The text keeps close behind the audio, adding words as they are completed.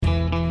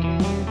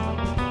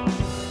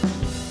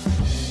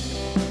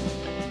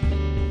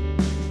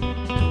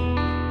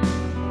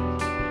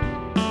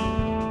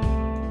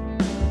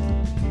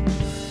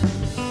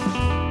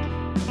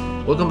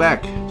Welcome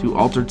back to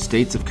Altered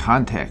States of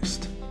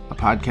Context, a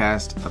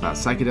podcast about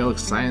psychedelic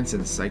science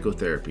and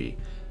psychotherapy,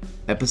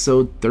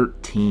 episode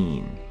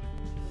 13.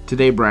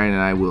 Today, Brian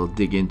and I will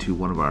dig into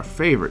one of our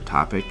favorite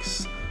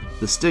topics,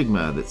 the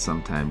stigma that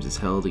sometimes is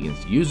held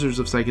against users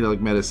of psychedelic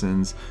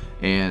medicines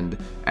and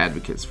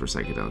advocates for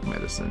psychedelic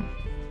medicine.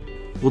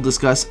 We'll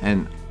discuss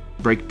and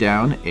break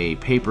down a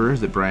paper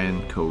that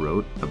Brian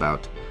co-wrote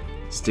about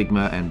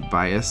stigma and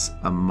bias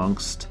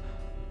amongst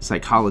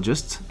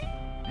psychologists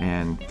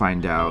and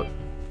find out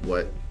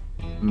what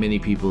many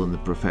people in the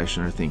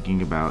profession are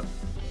thinking about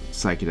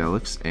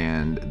psychedelics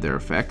and their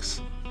effects,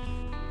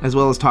 as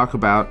well as talk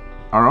about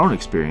our own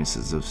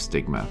experiences of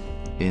stigma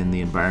in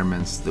the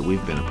environments that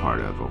we've been a part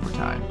of over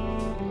time.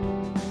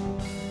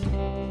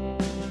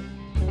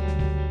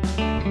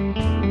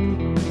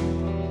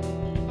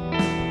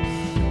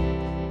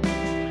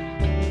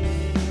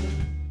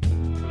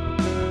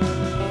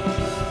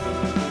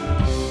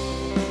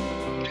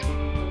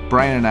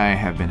 Brian and I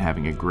have been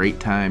having a great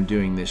time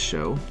doing this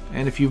show,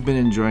 and if you've been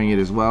enjoying it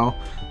as well,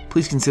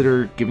 please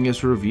consider giving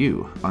us a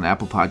review on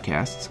Apple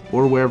Podcasts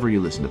or wherever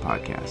you listen to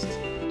podcasts.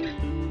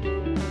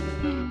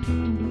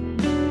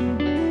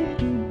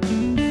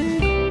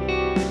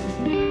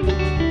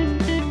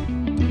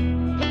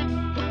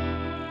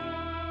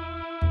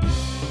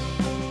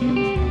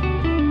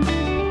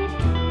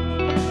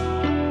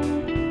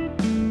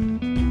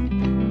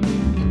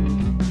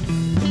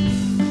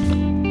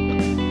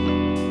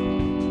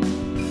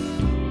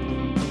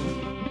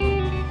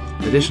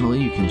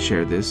 Additionally, you can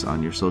share this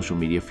on your social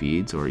media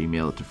feeds or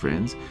email it to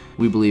friends.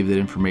 We believe that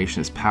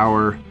information is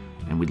power,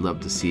 and we'd love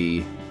to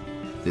see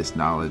this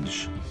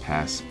knowledge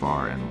pass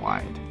far and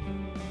wide.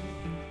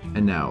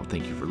 And now,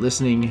 thank you for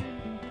listening.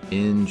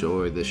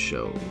 Enjoy the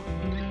show.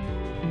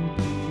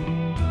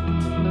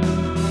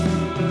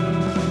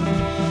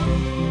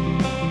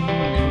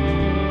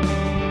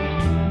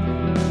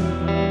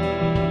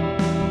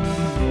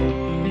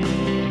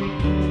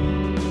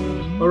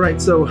 All right,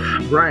 so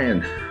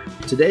Brian,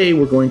 Today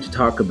we're going to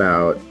talk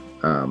about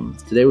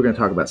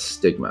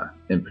stigma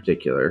in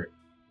particular.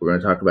 We're going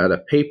to talk about a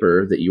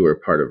paper that you were a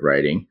part of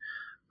writing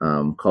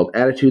called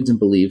Attitudes and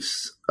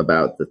Beliefs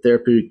about the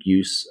Therapeutic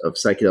Use of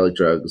Psychedelic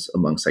Drugs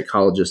Among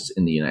Psychologists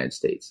in the United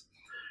States.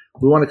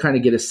 We want to kind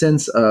of get a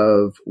sense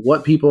of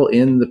what people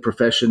in the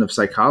profession of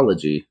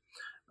psychology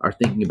are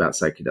thinking about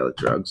psychedelic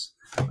drugs.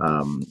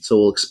 So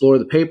we'll explore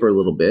the paper a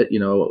little bit.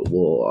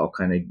 I'll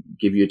kind of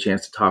give you a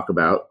chance to talk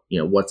about,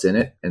 what's in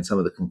it and some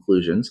of the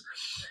conclusions.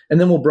 And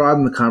then we'll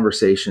broaden the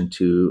conversation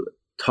to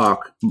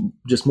talk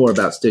just more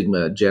about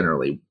stigma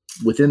generally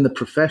within the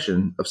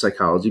profession of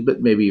psychology,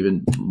 but maybe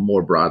even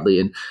more broadly.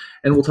 And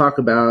we'll talk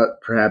about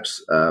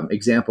perhaps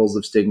examples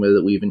of stigma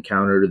that we've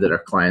encountered or that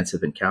our clients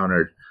have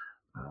encountered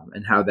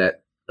and how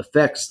that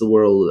affects the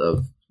world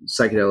of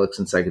psychedelics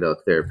and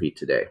psychedelic therapy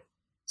today.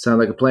 Sound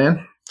like a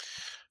plan?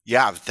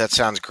 Yeah, that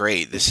sounds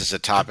great. This is a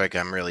topic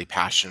I'm really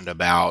passionate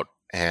about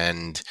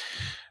and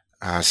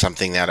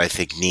something that I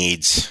think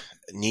needs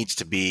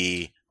to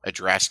be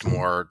addressed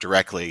more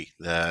directly,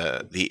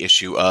 the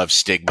issue of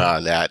stigma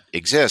that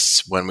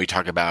exists when we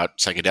talk about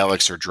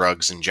psychedelics or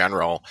drugs in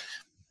general.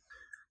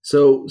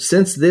 So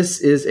since this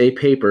is a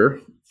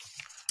paper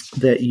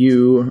that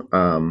you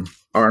are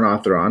an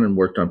author on and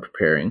worked on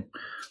preparing,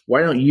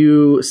 why don't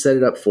you set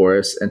it up for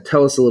us and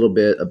tell us a little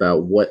bit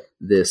about what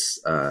this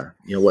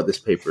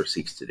paper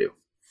seeks to do?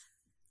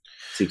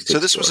 So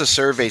this was a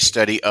survey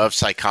study of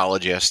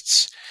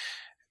psychologists.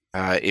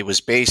 It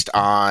was based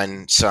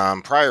on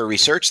some prior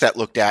research that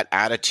looked at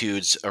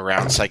attitudes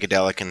around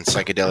psychedelic and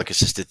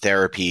psychedelic-assisted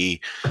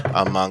therapy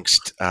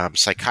amongst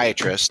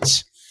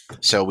psychiatrists.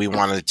 So we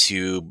wanted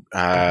to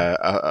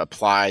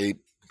apply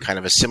kind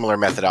of a similar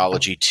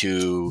methodology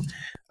to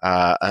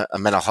a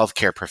mental health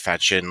care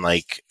profession,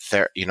 like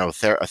a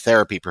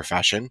therapy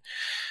profession.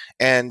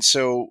 And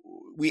so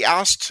we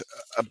asked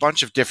a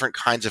bunch of different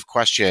kinds of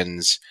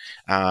questions,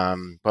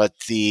 but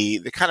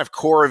the kind of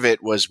core of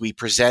it was we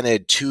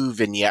presented two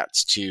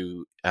vignettes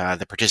to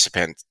the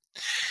participants.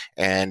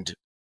 And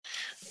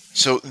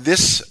so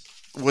this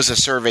was a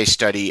survey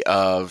study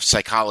of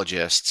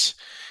psychologists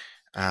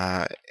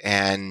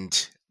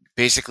and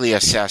basically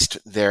assessed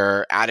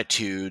their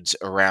attitudes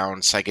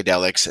around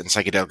psychedelics and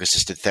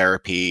psychedelic-assisted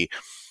therapy,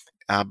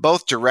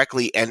 both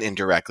directly and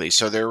indirectly.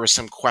 So there were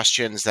some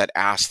questions that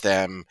asked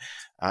them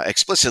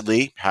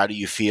explicitly, how do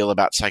you feel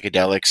about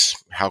psychedelics?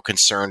 How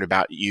concerned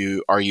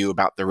are you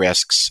about the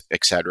risks,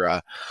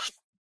 etc.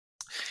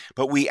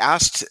 But we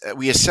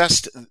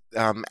assessed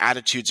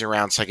attitudes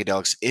around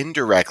psychedelics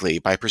indirectly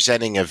by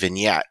presenting a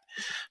vignette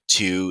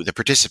to the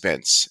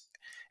participants.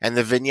 And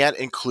the vignette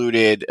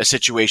included a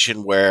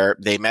situation where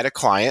they met a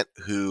client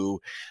who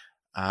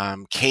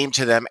came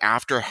to them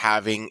after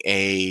having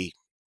a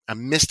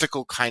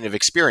mystical kind of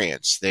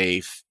experience.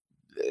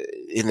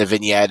 In the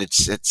vignette, it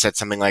said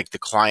something like the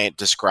client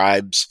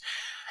describes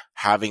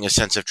having a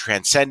sense of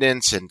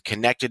transcendence and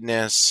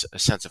connectedness, a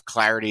sense of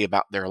clarity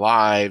about their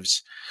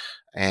lives,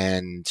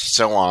 and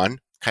so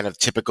on, kind of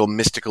typical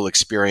mystical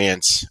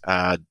experience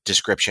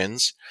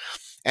descriptions.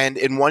 And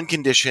in one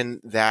condition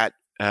that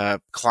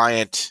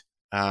client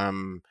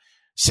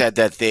said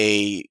that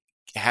they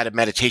had a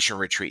meditation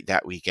retreat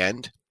that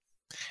weekend.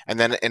 And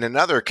then in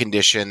another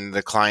condition,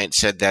 the client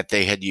said that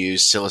they had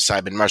used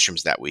psilocybin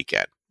mushrooms that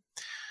weekend.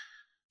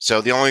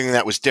 So the only thing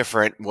that was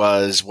different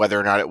was whether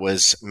or not it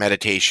was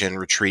meditation,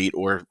 retreat,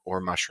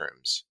 or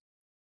mushrooms.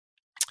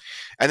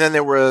 And then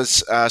there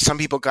was some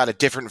people got a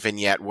different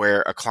vignette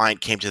where a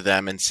client came to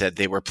them and said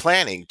they were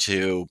planning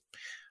to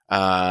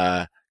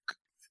have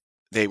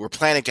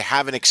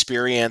an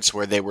experience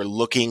where they were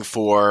looking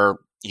for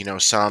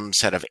some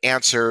set of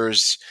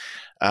answers.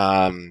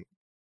 And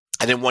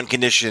in one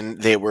condition,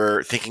 they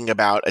were thinking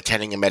about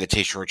attending a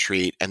meditation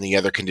retreat, and the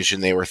other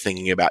condition, they were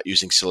thinking about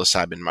using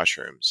psilocybin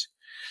mushrooms.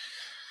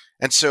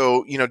 And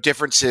so,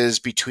 differences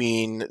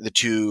between the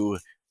two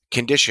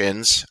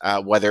conditions,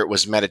 whether it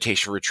was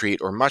meditation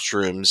retreat or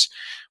mushrooms,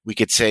 we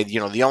could say,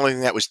 the only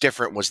thing that was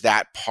different was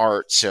that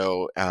part.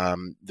 So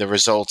the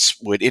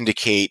results would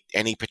indicate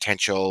any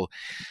potential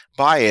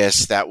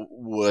bias that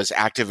was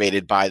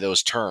activated by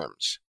those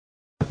terms.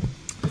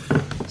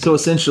 So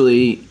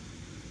essentially,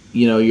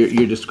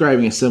 you're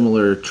describing a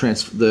similar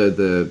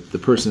the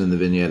person in the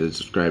vignette is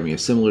describing a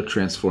similar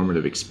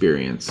transformative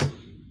experience,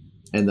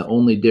 and the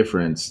only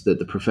difference that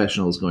the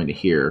professional is going to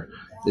hear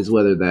is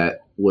whether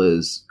that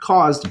was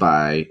caused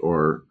by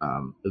or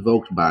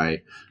evoked by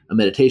a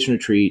meditation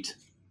retreat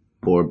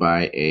or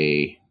by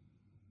a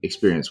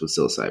experience with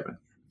psilocybin.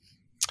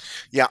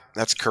 Yeah,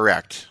 that's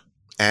correct.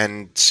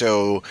 And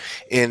so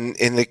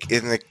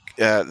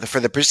for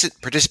the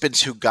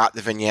participants who got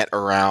the vignette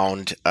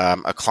around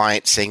a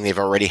client saying they've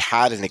already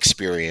had an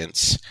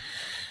experience,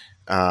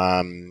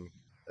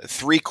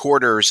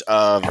 3/4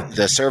 of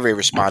the survey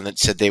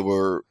respondents said they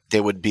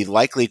would be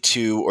likely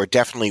to or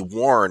definitely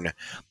warn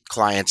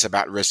clients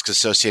about risks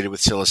associated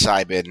with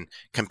psilocybin,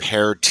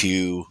 compared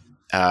to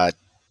about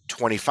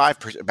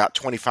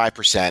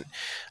 25%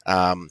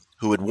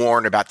 who would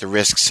warn about the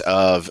risks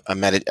of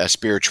a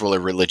spiritual or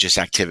religious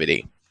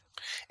activity.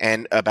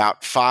 And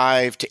about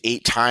 5 to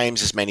 8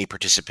 times as many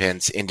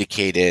participants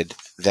indicated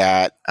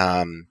that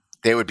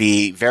they would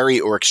be very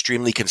or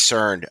extremely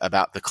concerned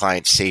about the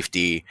client's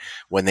safety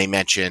when they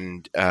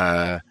mentioned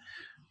and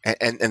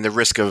the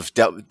risk of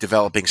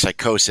developing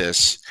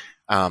psychosis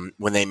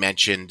when they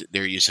mentioned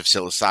their use of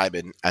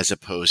psilocybin, as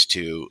opposed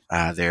to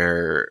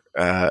their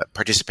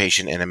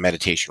participation in a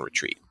meditation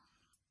retreat.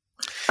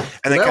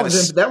 And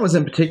that was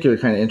in particular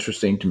kind of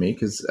interesting to me,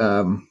 because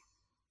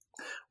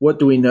what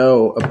do we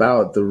know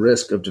about the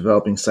risk of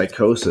developing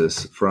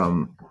psychosis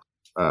from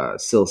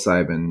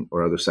psilocybin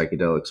or other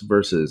psychedelics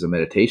versus a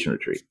meditation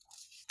retreat?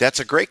 That's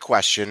a great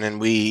question, and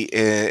we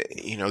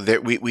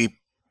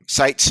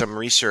cite some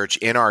research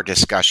in our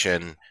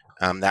discussion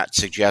that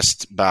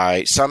suggests,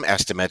 by some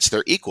estimates,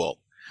 they're equal.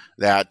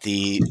 That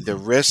the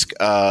risk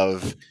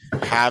of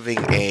having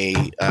a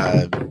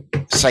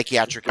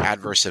psychiatric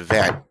adverse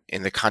event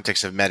in the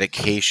context of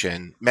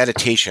meditation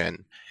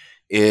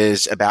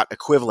is about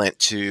equivalent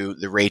to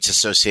the rates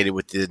associated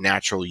with the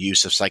natural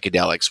use of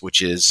psychedelics,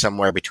 which is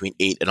somewhere between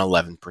 8 and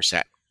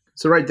 11%.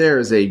 So right there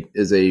is a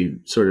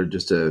sort of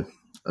just a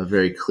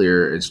very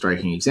clear and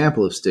striking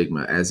example of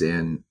stigma, as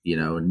in,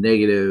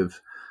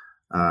 negative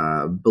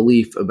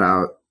belief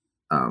about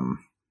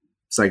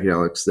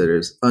psychedelics that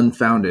is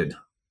unfounded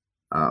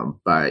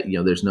by,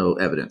 there's no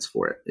evidence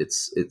for it.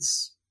 It's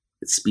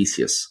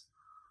specious.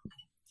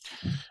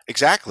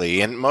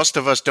 Exactly. And most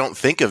of us don't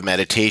think of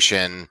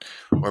meditation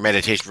or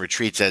meditation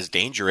retreats as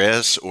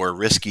dangerous or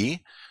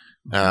risky.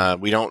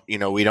 We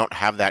don't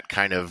have that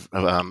kind of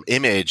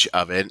image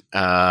of it.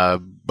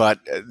 But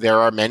there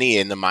are many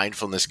in the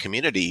mindfulness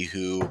community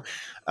who,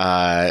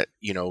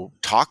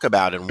 talk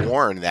about and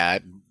warn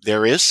that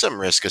there is some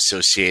risk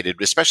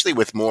associated, especially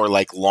with more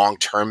like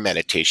long-term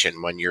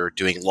meditation, when you're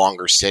doing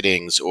longer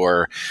sittings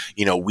or,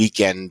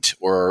 weekend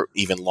or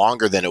even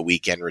longer than a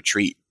weekend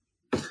retreat.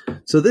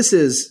 So this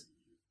is,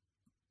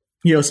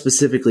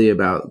 specifically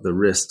about the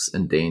risks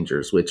and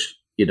dangers, which,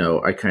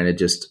 I kind of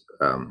just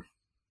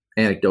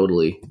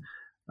anecdotally,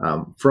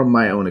 from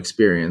my own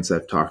experience,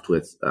 I've talked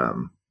with,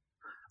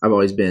 I've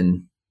always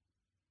been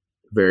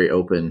very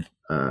open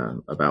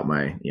about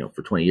my,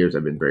 for 20 years,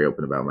 I've been very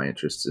open about my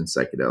interests in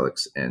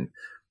psychedelics, and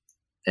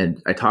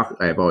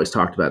I've always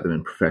talked about them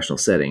in professional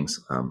settings.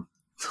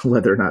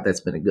 Whether or not that's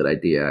been a good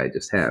idea, I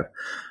just have.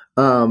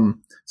 So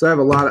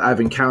I've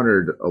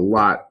encountered a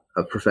lot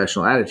of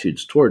professional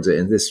attitudes towards it.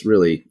 And this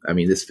really,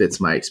 this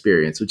fits my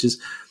experience, which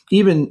is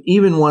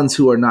even ones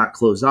who are not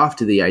closed off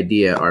to the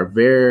idea are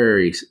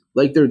very,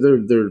 like, they're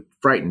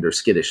frightened or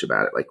skittish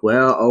about it. Like,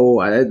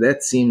 that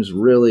seems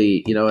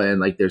really, and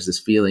like, there's this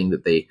feeling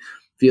that they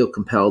feel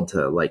compelled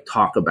to like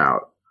talk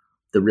about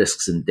the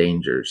risks and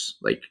dangers.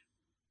 Like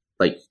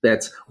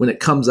that's when it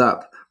comes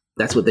up,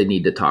 that's what they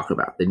need to talk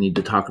about. They need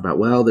to talk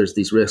about, there's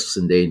these risks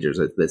and dangers.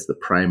 That's the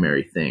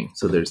primary thing.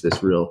 So there's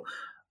this real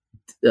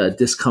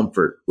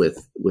discomfort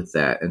with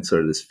that, and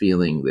sort of this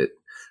feeling that,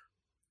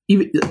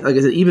 even, like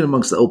I said, even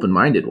amongst the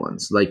open-minded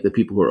ones, like the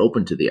people who are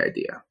open to the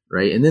idea,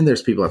 right? And then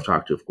there's people I've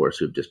talked to, of course,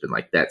 who've just been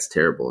like, that's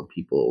terrible, and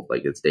people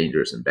like, it's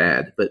dangerous and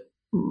bad. But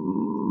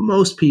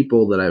most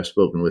people that I've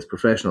spoken with,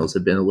 professionals,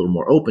 have been a little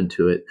more open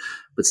to it,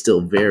 but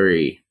still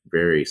very,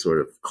 very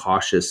sort of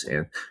cautious,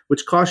 and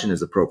which caution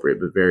is appropriate,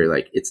 but very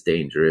like it's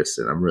dangerous,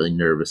 and I'm really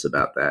nervous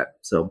about that.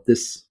 So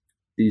these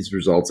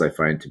results I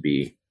find to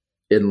be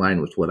in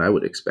line with what I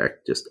would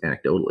expect, just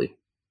anecdotally.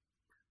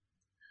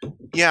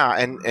 Yeah,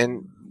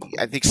 and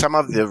I think some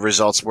of the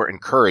results were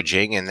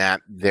encouraging in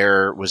that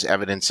there was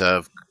evidence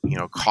of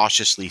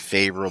cautiously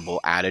favorable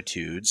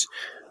attitudes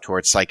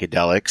towards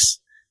psychedelics.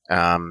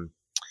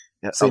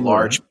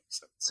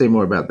 Say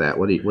more about that.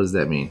 What does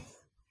that mean?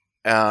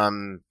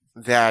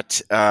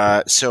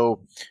 So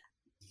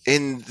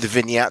in the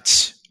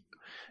vignettes,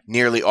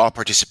 nearly all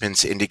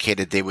participants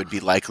indicated they would be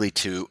likely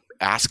to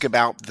ask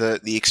about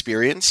the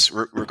experience,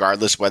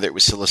 regardless whether it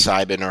was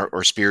psilocybin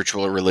or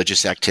spiritual or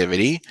religious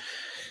activity.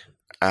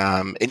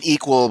 An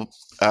equal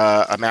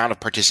amount of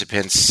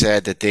participants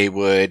said that they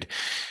would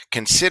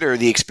consider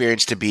the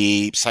experience to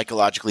be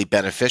psychologically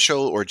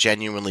beneficial or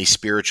genuinely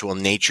spiritual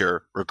in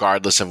nature,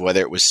 regardless of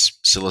whether it was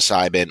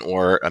psilocybin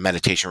or a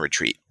meditation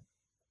retreat.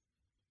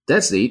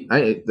 That's neat.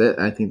 I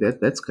think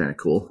that's kind of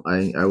cool. I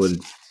think I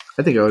would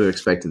have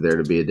expected there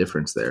to be a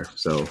difference there.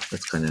 So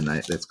that's kind of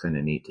nice. That's kind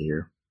of neat to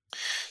hear.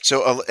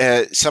 So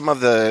some of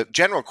the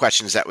general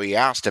questions that we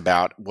asked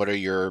about what are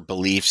your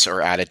beliefs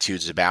or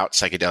attitudes about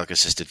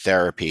psychedelic-assisted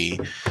therapy,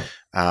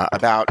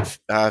 about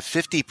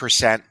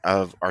 50%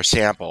 of our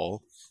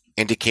sample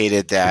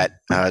indicated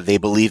that they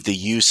believe the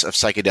use of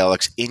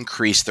psychedelics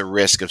increased the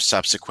risk of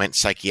subsequent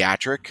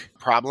psychiatric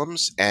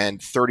problems,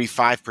 and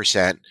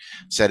 35%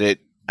 said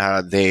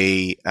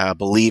they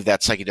believe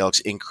that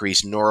psychedelics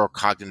increase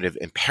neurocognitive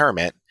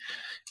impairment.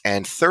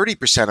 And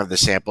 30% of the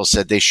sample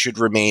said they should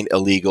remain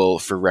illegal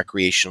for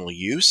recreational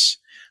use,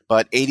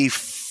 but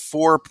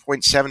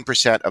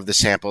 84.7% of the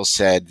sample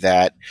said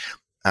that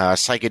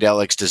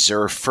psychedelics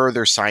deserve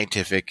further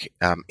scientific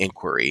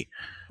inquiry,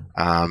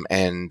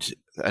 and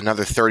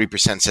another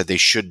 30% said they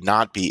should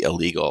not be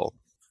illegal.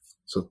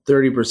 So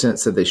 30%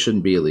 said they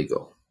shouldn't be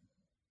illegal.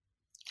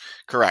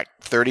 Correct.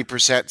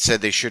 30%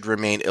 said they should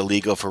remain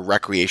illegal for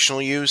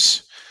recreational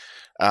use,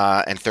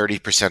 and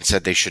 30%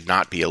 said they should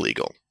not be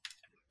illegal.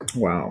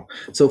 Wow.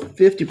 So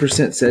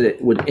 50% said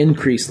it would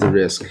increase the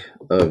risk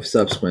of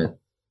subsequent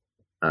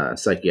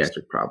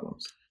psychiatric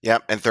problems.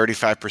 Yep. And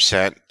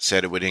 35%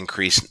 said it would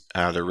increase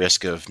the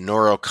risk of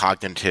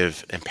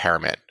neurocognitive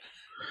impairment.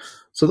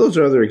 So those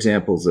are other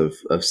examples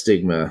of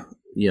stigma,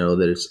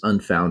 that is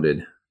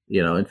unfounded.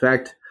 In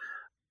fact,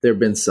 there have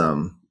been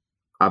some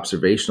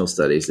observational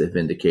studies that have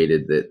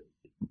indicated that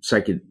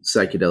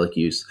psychedelic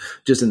use,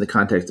 just in the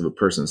context of a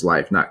person's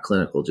life, not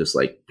clinical, just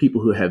like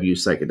people who have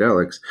used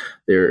psychedelics,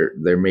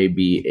 there may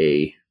be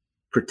a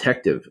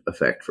protective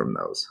effect from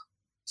those.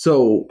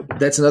 So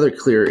that's another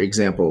clear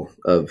example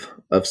of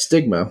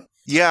stigma.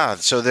 Yeah.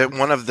 So that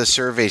one of the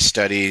survey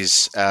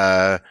studies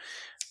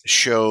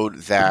showed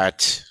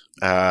that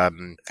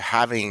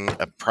having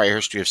a prior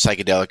history of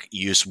psychedelic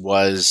use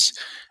was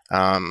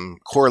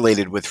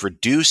correlated with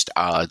reduced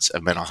odds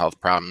of mental health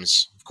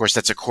problems. Of course,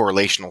 that's a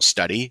correlational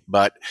study,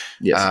 but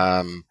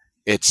yes.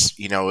 It's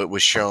it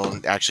was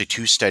shown actually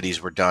 2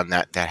 studies were done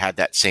that had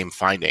that same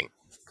finding.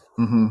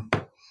 Mm-hmm.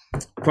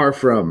 Far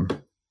from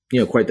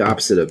quite the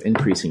opposite of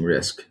increasing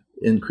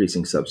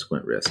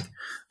subsequent risk,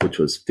 which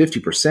was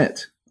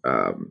 50%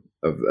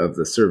 of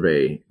the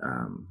survey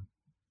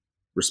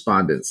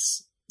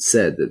respondents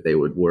said that they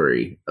would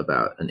worry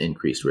about an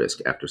increased risk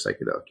after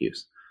psychedelic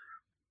use.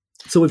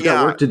 So we've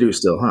got work to do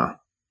still, huh?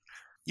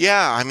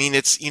 Yeah, I mean,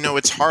 it's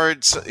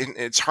hard.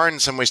 It's hard in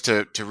some ways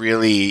to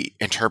really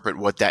interpret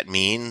what that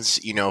means.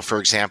 For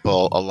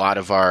example, a lot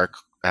of the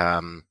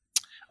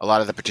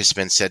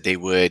participants said they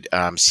would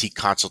seek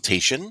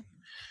consultation,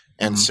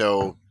 and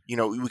so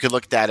we could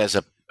look at that as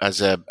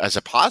a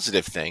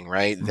positive thing,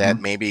 right? Mm-hmm. That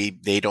maybe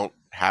they don't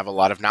have a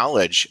lot of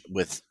knowledge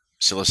with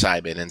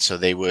psilocybin, and so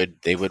they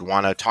would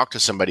want to talk to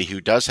somebody who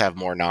does have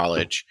more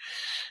knowledge.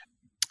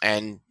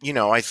 And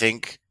I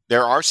think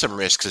there are some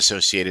risks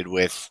associated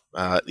with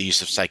the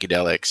use of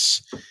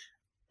psychedelics.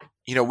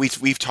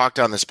 We've talked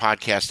on this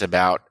podcast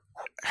about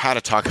how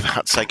to talk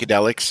about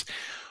psychedelics.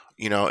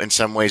 In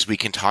some ways we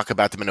can talk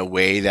about them in a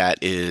way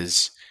that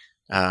is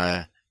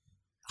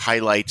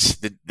highlights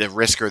the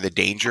risk or the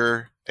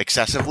danger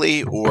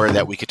excessively, or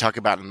that we could talk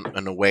about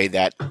in a way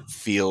that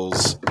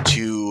feels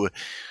too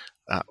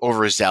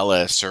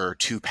overzealous or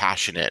too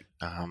passionate.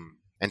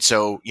 And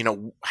so,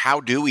 how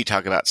do we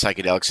talk about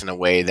psychedelics in a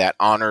way that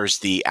honors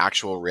the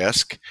actual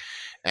risk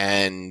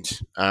and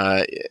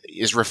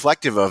is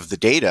reflective of the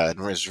data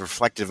and is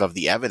reflective of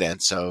the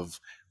evidence of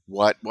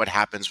what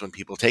happens when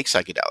people take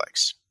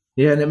psychedelics?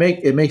 Yeah, and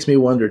it makes me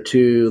wonder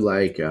too,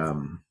 like,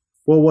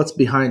 what's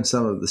behind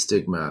some of the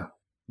stigma,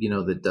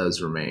 that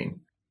does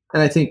remain?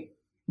 And I think,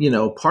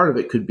 part of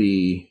it could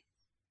be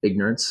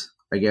ignorance,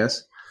 I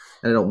guess.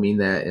 And I don't mean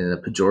that in a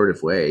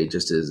pejorative way,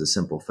 just as a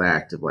simple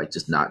fact of like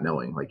just not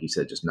knowing, like you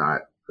said, just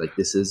not like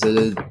this is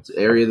an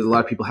area that a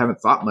lot of people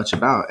haven't thought much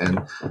about. And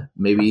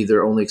maybe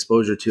their only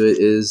exposure to it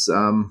is,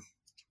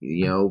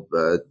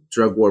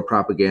 drug war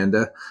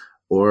propaganda,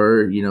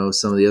 or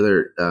some of the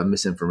other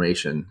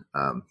misinformation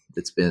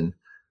that's been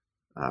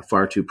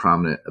far too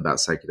prominent about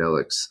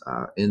psychedelics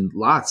in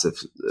lots of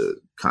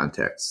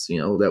contexts.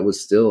 That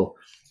was still,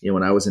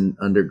 when I was an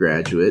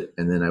undergraduate,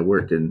 and then I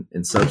worked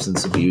in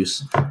substance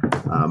abuse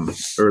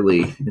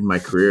early in my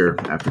career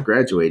after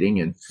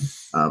graduating, and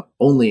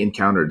only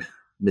encountered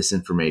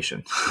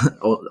misinformation,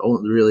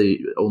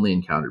 really only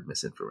encountered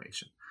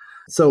misinformation.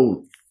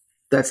 So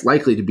that's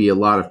likely to be a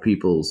lot of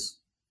people's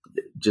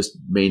just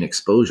main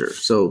exposure.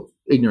 So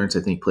ignorance,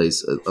 I think,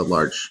 plays a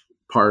large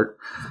part.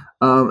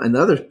 And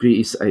the other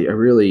piece I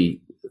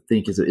really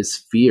think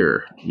is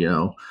fear,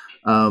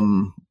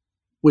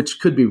 which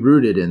could be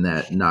rooted in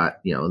that,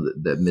 not,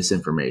 the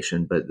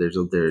misinformation, but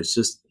there's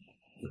just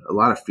a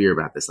lot of fear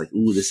about this. Like,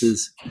 ooh, this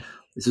is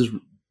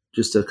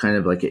just a kind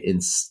of like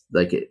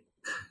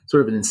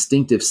sort of an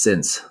instinctive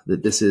sense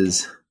that this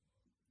is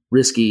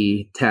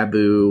risky,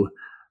 taboo,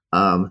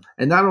 and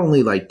not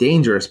only like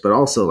dangerous, but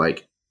also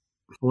like,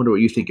 I wonder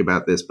what you think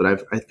about this,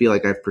 but I feel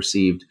like I've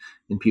perceived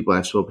in people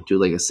I've spoken to,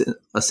 like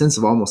a sense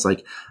of almost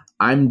like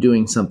I'm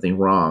doing something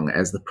wrong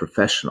as the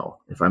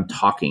professional if I'm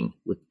talking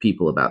with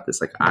people about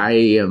this. Like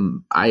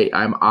I'm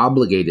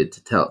obligated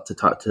to tell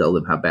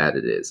them how bad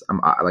it is. I'm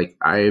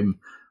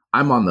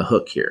on the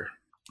hook here.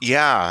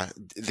 Yeah,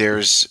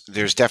 there's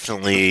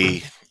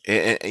definitely,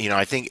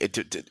 I think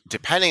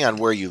depending on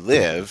where you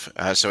live,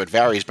 so it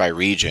varies by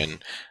region.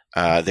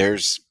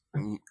 There's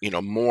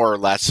more or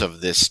less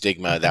of this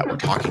stigma that we're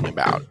talking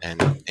about,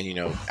 and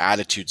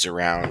attitudes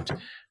around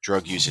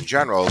drug use in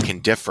general can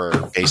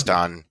differ based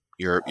on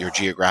your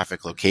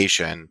geographic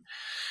location.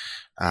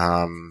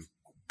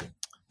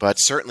 But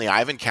certainly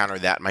I've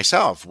encountered that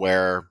myself,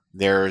 where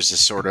there's a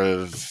sort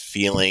of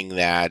feeling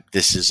that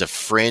this is a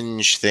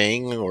fringe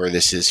thing, or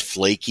this is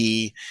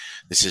flaky,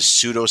 this is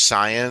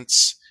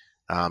pseudoscience,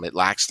 it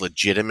lacks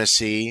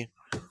legitimacy.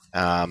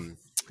 I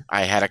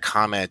had a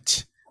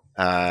comment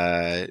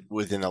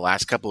within the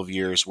last couple of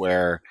years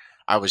where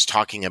I was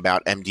talking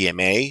about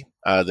MDMA,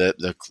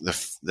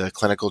 the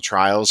clinical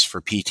trials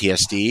for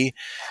PTSD,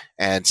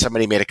 and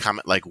somebody made a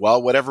comment like,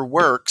 well, whatever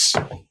works,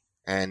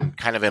 and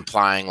kind of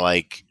implying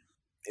like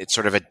it's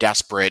sort of a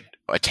desperate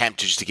attempt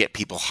just to get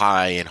people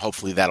high and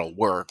hopefully that'll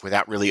work,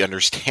 without really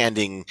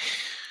understanding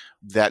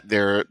that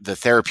the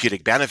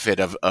therapeutic benefit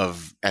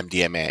of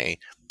MDMA.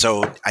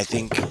 So I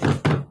think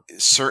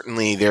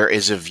certainly there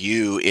is a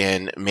view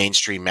in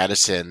mainstream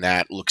medicine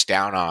that looks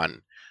down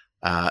on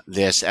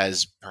this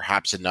as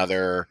perhaps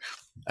another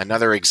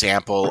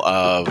example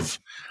of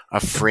a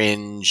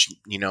fringe,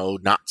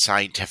 not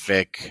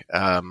scientific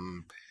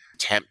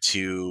attempt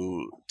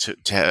to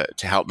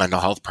help mental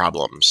health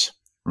problems.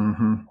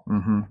 Mm-hmm.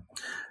 Mm-hmm.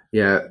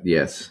 Yeah.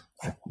 Yes.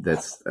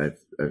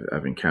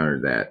 I've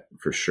encountered that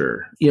for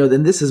sure.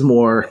 Then this is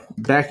more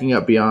backing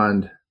up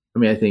beyond. I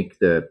mean, I think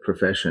the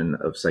profession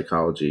of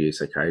psychology,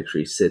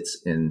 psychiatry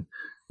sits in,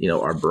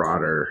 our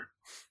broader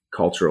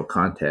cultural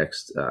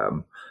context.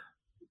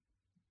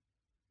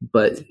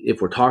 But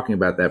if we're talking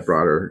about that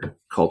broader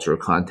cultural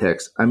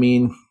context, I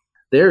mean,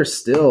 there's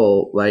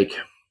still like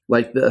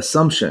the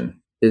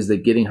assumption is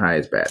that getting high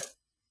is bad,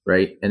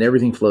 right? And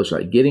everything flows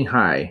like getting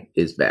high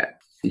is bad.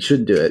 You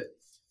shouldn't do it,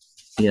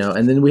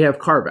 and then we have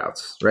carve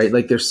outs, right?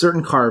 Like there's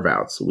certain carve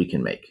outs we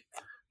can make.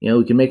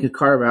 We can make a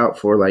carve out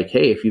for like,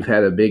 hey, if you've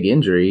had a big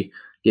injury,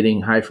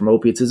 getting high from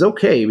opiates is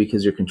okay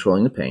because you're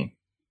controlling the pain.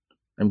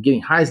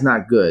 Getting high is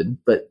not good,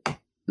 but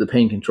the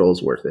pain control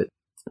is worth it.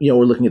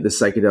 We're looking at the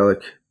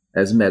psychedelic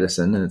as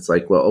medicine, and it's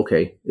like, well,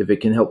 okay, if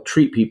it can help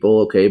treat people,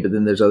 okay, but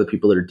then there's other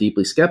people that are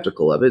deeply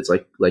skeptical of it. It's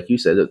like you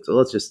said, so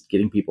let's just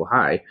getting people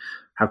high.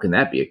 How can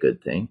that be a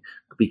good thing?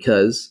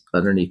 Because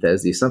underneath that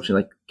is the assumption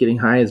like getting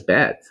high is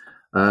bad.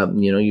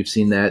 You've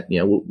seen that,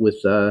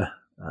 with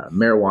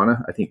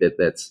marijuana. I think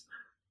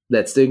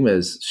that stigma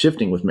is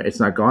shifting with, it's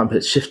not gone, but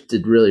it's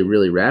shifted really,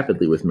 really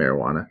rapidly with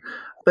marijuana.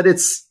 But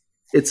it's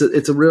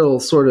a real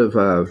sort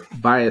of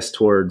bias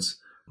towards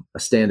a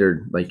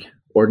standard, like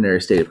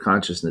ordinary state of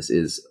consciousness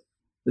is,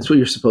 that's what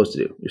you're supposed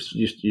to do.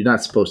 You're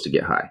not supposed to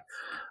get high.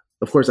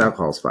 Of course,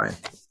 alcohol is fine.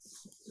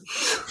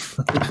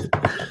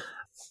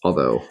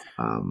 Although,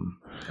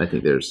 I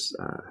think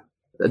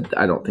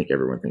I don't think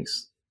everyone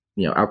thinks,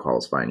 alcohol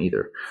is fine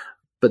either.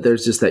 But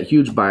there's just that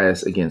huge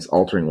bias against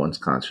altering one's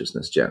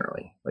consciousness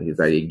generally. Like this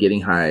idea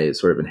getting high is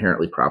sort of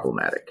inherently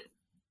problematic.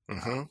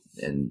 Mm-hmm.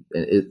 And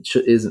it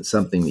isn't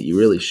something that you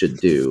really should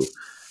do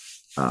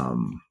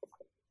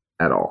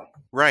at all.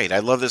 Right. I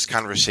love this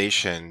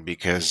conversation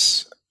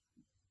because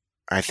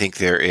I think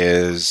there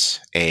is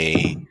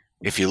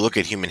if you look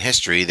at human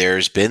history,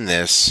 there's been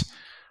this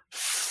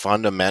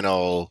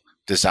fundamental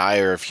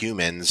desire of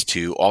humans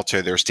to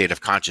alter their state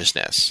of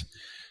consciousness.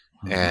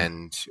 Mm-hmm.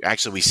 And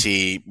actually we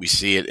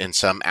see it in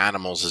some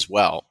animals as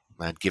well,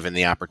 given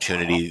the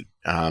opportunity.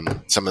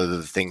 Some of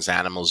the things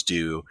animals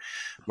do,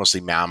 mostly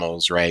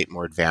mammals, right?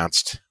 More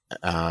advanced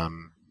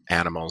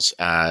animals,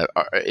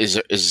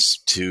 is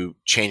to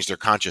change their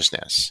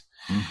consciousness.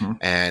 Mm-hmm.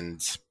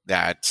 And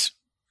that,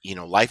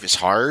 life is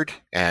hard,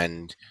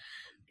 and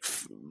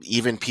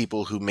even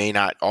people who may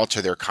not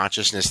alter their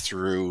consciousness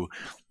through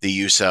the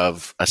use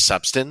of a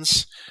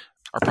substance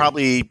are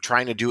probably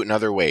trying to do it in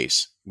other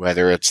ways,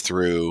 whether it's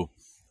through,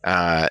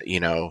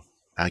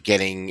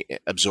 getting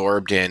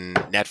absorbed in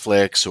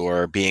Netflix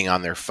or being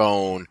on their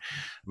phone.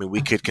 I mean,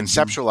 we could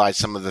conceptualize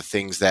some of the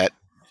things that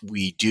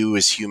we do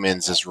as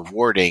humans as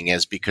rewarding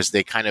as because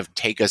they kind of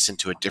take us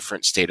into a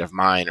different state of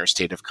mind or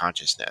state of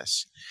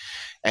consciousness.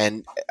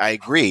 And I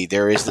agree,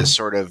 there is this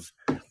sort of,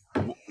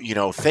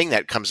 thing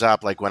that comes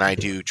up, like when I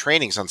do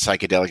trainings on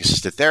psychedelic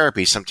assisted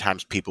therapy,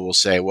 sometimes people will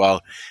say,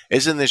 well,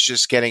 isn't this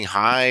just getting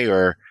high?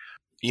 Or,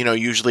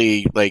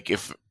 usually like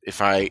if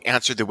I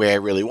answered the way I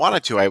really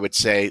wanted to, I would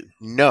say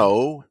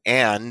no.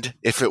 And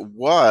if it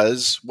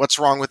was, what's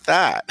wrong with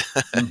that?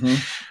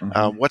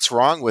 What's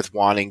wrong with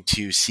wanting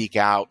to seek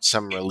out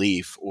some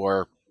relief?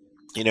 Or,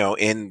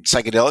 in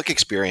psychedelic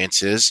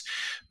experiences,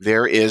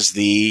 there is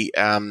the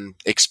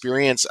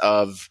experience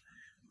of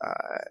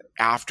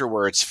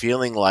afterwards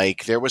feeling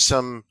like there was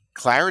some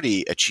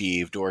clarity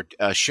achieved or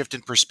a shift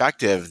in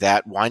perspective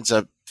that winds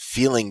up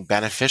feeling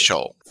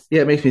beneficial.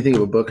 Yeah, it makes me think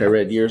of a book I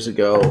read years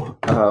ago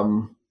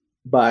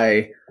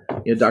by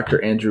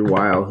Dr. Andrew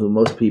Weil, who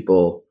most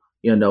people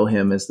know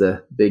him as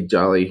the big,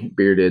 jolly,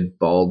 bearded,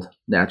 bald,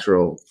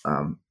 natural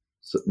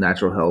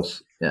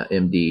health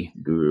MD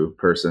guru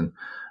person.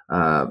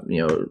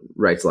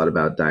 Writes a lot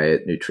about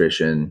diet,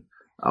 nutrition,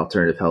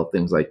 alternative health,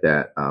 things like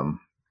that.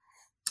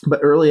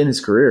 But early in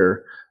his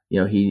career,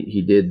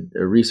 he did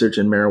research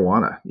in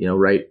marijuana.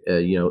 Right,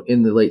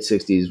 in the late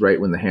 '60s, right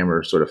when the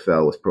hammer sort of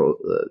fell with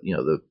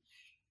the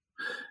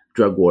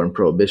drug war and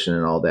prohibition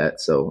and all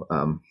that. So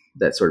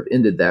that sort of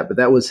ended that. But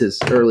that was his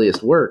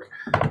earliest work,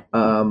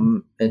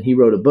 and he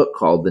wrote a book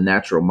called The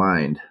Natural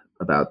Mind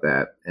about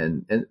that.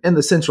 And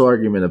the central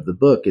argument of the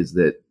book is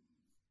that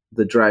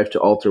the drive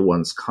to alter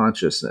one's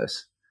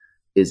consciousness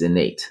is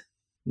innate.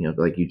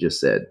 Like you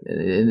just said,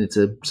 and it's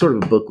a sort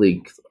of a book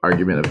league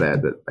argument of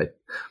that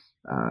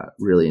I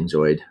really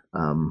enjoyed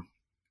and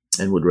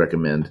would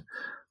recommend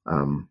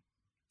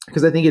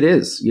because I think it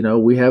is.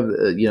 We have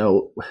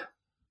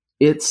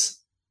it's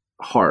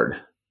hard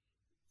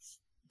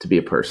to be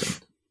a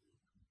person.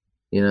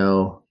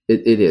 It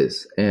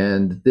is,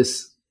 and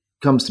this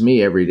comes to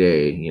me every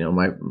day.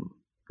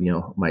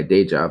 My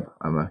day job.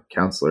 I'm a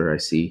counselor. I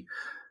see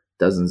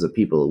dozens of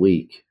people a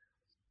week,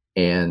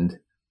 and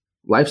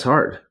life's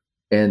hard.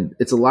 And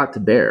it's a lot to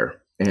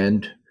bear.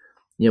 And,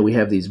 we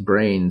have these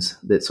brains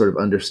that sort of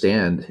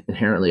understand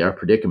inherently our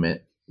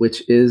predicament,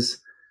 which is,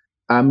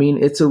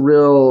 it's a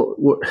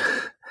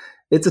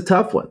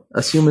tough one.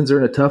 Us humans are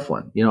in a tough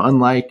one.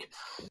 Unlike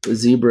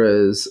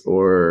zebras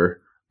or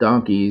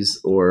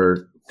donkeys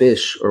or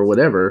fish or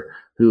whatever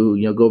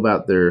who, go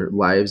about their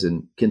lives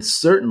and can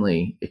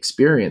certainly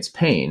experience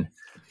pain,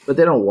 but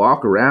they don't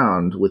walk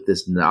around with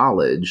this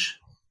knowledge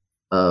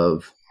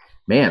of,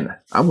 man,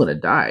 I'm going to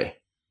die.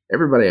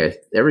 Everybody and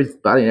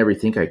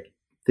everything I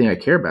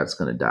care about is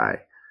going to die.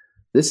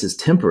 This is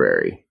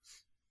temporary.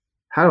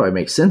 How do I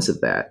make sense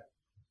of that?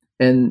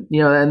 And,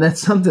 and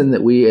that's something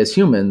that we as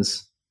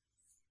humans,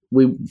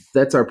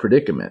 that's our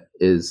predicament,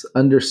 is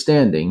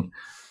understanding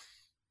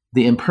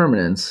the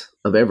impermanence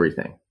of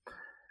everything.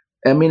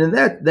 And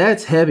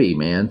that's heavy,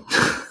 man.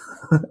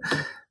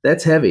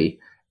 That's heavy.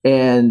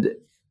 And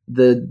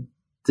the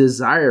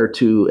desire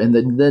to, and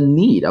the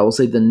need, I will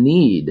say the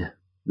need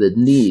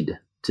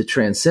to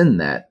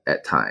transcend that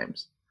at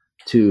times,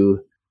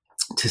 to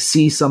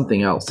see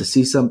something else, to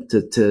see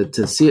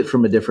to see it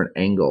from a different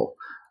angle,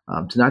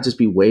 to not just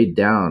be weighed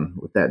down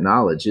with that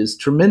knowledge is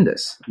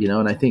tremendous,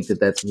 and I think that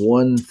that's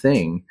one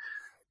thing,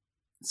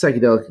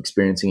 psychedelic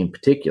experiencing in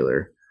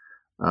particular,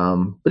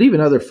 but even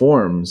other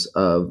forms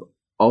of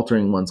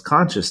altering one's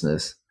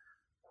consciousness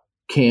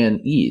can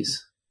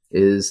ease,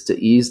 is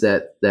to ease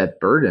that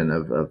burden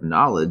of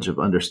knowledge, of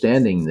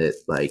understanding that,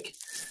 like,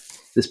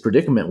 this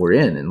predicament we're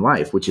in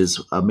life, which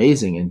is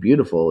amazing and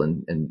beautiful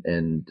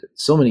and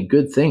so many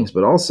good things,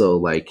 but also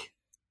like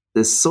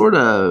this sort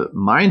of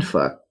mind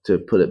fuck, to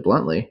put it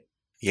bluntly.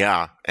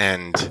 Yeah.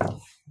 And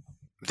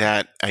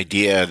that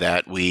idea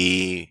that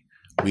we're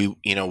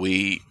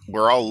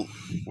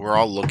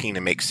all looking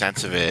to make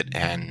sense of it.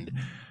 And,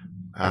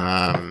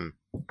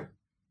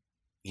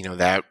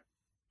 that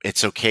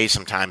it's okay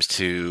sometimes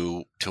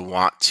to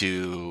want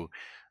to,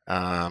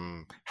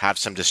 have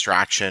some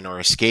distraction or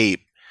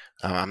escape.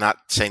 I'm not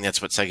saying that's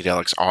what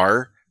psychedelics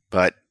are,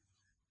 but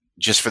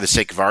just for the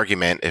sake of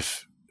argument,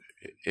 if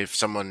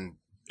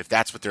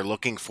that's what they're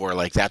looking for,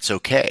 like, that's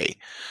okay.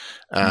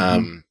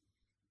 And,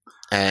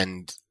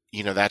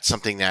 that's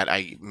something that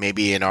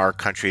maybe in our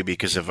country,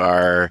 because of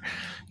our,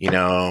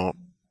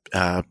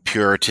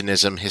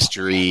 Puritanism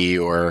history,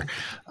 or,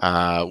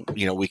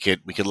 we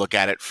could look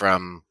at it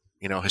from,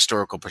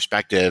 historical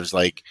perspectives,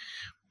 like,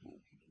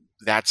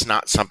 that's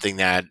not something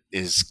that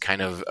is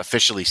kind of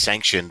officially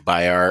sanctioned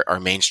by our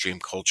mainstream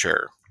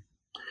culture.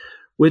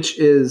 Which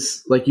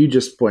is, like you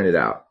just pointed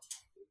out,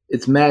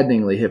 it's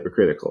maddeningly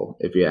hypocritical,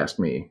 if you ask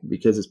me,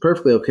 because it's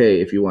perfectly okay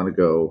if you want to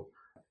go,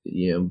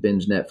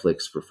 binge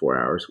Netflix for 4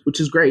 hours, which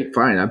is great.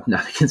 Fine. I'm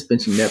not against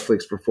binging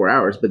Netflix for 4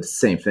 hours, but it's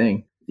the same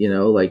thing.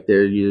 like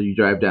you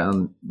drive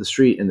down the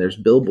street and there's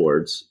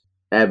billboards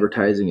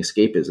advertising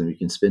escapism. You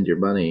can spend your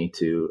money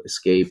to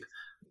escape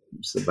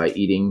by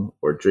eating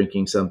or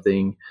drinking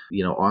something,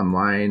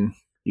 online.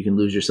 You can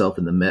lose yourself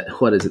in the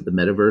the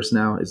metaverse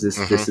now? This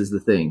is the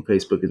thing.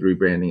 Facebook is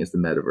rebranding as the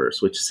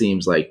metaverse, which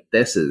seems like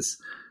this is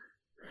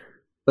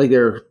like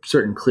there are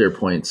certain clear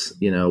points,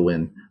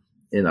 when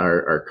in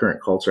our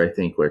current culture, I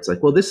think, where it's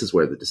like, well, this is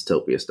where the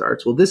dystopia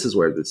starts. Well, this is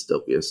where the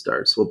dystopia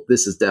starts. Well,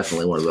 this is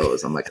definitely one of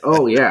those. I'm like,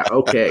 oh yeah,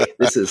 okay.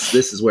 This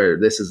is where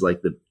this is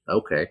like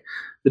okay.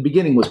 The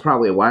beginning was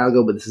probably a while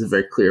ago, but this is a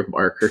very clear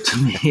marker to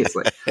me. It's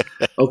like,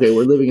 okay,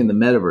 we're living in the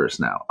metaverse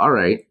now. All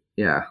right.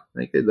 Yeah.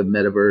 Like the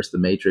metaverse, the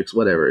Matrix,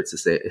 whatever it's to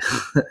say.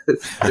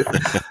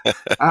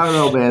 I don't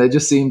know, man. It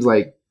just seems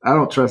like I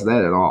don't trust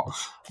that at all.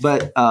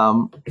 But,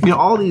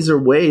 all these are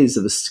ways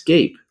of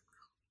escape,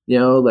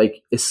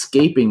 like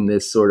escaping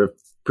this sort of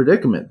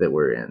predicament that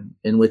we're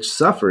in which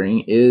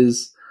suffering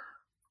is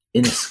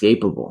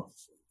inescapable.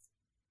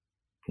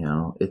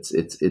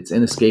 It's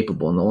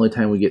inescapable. And the only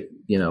time we get,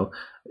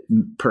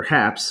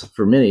 perhaps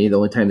for many, the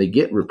only time they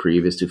get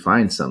reprieve is to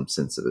find some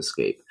sense of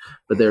escape.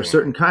 But there are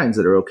certain kinds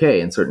that are okay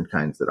and certain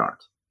kinds that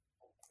aren't.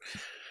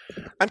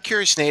 I'm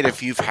curious, Nate,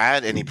 if you've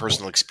had any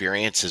personal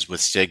experiences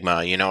with stigma.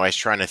 I was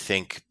trying to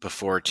think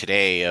before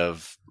today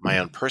of my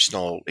own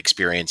personal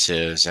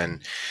experiences,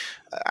 and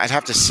I'd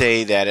have to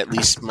say that at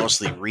least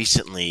mostly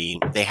recently,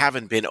 they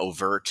haven't been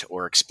overt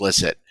or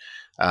explicit.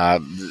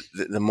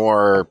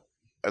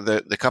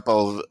 The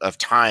couple of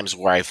times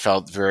where I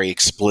felt very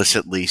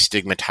explicitly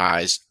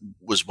stigmatized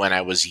was when I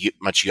was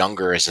much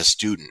younger as a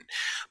student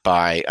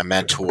by a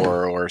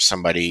mentor or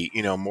somebody,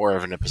 more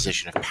of in a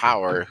position of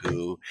power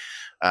who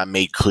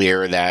made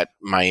clear that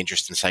my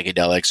interest in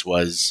psychedelics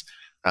was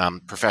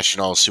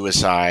professional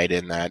suicide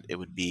and that it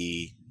would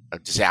be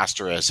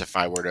disastrous if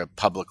I were to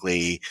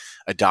publicly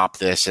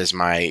adopt this as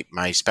my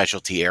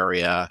specialty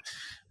area.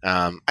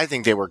 I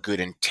think they were good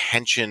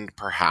intentioned,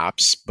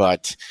 perhaps,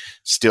 but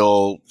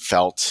still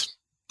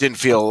didn't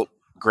feel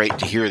great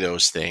to hear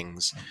those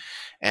things.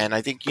 And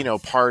I think,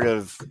 part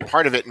of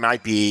it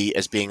might be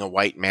as being a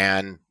white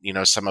man,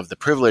 some of the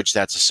privilege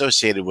that's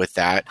associated with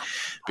that,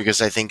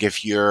 because I think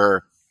if you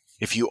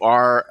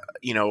are,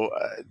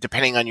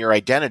 depending on your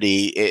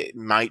identity, it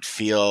might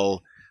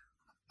feel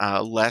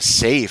less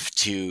safe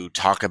to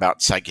talk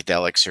about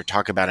psychedelics or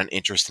talk about an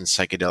interest in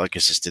psychedelic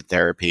assisted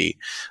therapy.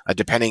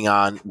 Depending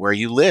on where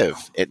you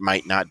live, it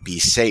might not be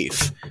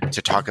safe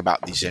to talk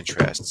about these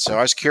interests. So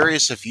I was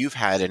curious if you've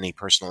had any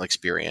personal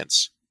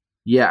experience.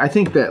 Yeah, I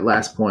think that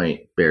last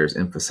point bears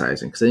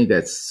emphasizing because I think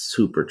that's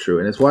super true.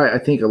 And it's why I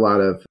think a lot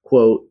of,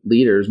 quote,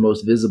 leaders,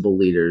 most visible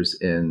leaders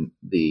in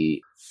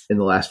the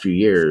last few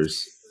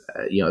years,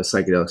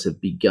 psychedelics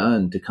have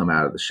begun to come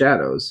out of the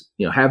shadows,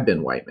 have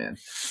been white men.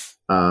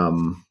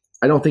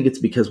 I don't think it's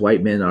because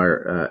white men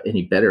are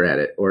any better at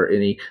it or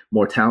any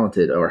more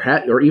talented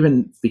or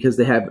even because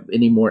they have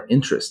any more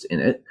interest in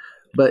it,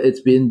 but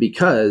it's been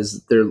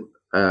because they're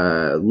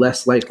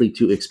less likely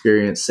to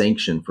experience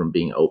sanction from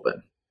being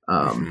open.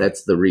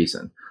 That's the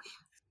reason.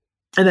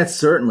 And that's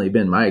certainly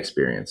been my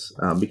experience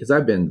because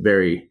I've been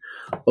very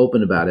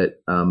open about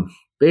it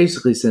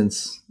basically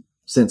since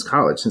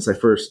college, since I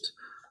first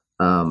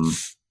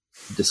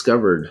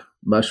discovered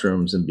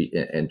mushrooms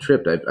and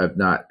tripped. I've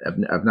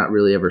not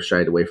really ever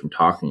shied away from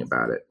talking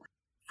about it,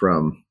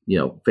 from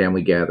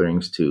family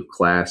gatherings to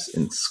class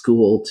in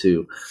school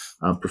to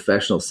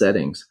professional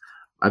settings.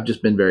 I've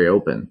just been very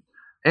open,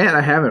 and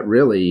I haven't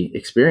really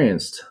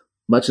experienced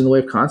much in the way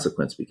of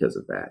consequence because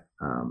of that.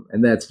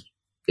 And that's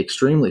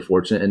extremely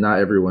fortunate, and not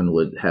everyone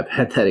would have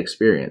had that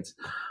experience.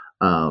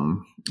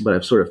 But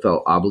I've sort of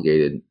felt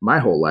obligated my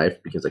whole life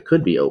because I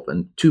could be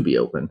open to be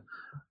open.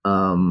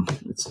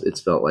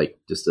 It's felt like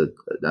just an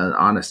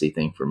honesty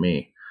thing for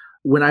me.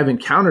 When I've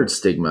encountered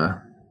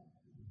stigma,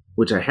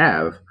 which I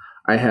have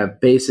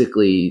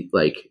basically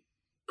like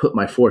put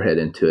my forehead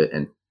into it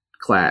and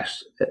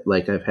clashed.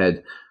 Like I've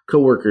had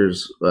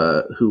coworkers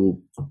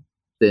who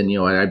then,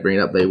 I'd bring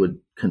it up, they would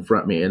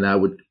confront me and I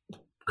would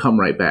come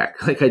right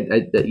back. Like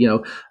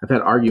I've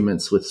had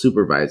arguments with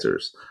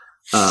supervisors.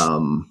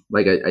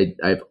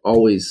 I've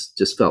always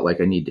just felt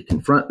like I need to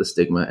confront the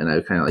stigma, and I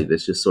kind of like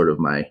that's just sort of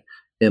my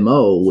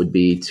MO would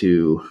be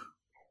to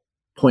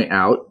point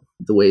out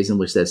the ways in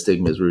which that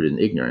stigma is rooted in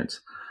ignorance.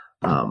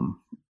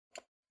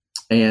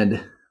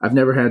 And I've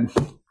never had,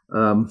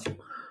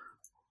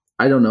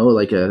 I don't know,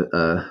 like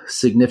a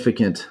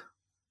significant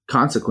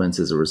consequence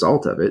as a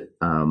result of it.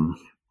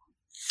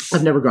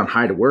 I've never gone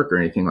high to work or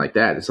anything like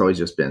that. It's always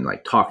just been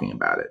like talking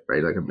about it,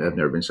 right? Like I've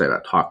never been shy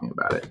about talking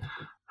about it.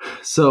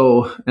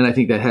 So, and I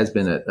think that has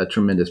been a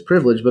tremendous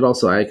privilege, but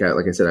also like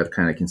I said, I've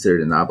kind of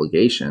considered an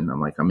obligation.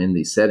 I'm in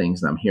these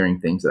settings and I'm hearing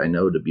things that I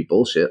know to be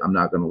bullshit. I'm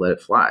not going to let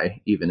it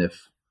fly, even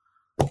if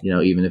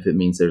it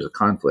means there's a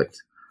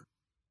conflict.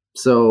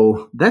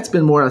 So that's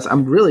been more or less,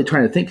 I'm really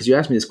trying to think, because you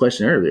asked me this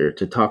question earlier,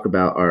 to talk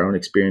about our own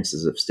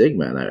experiences of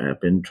stigma. And I've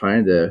been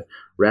trying to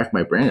rack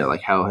my brain at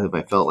like, how have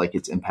I felt like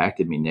it's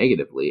impacted me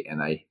negatively? And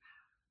I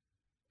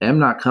am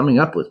not coming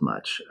up with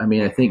much. I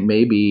mean, I think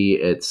maybe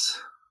it's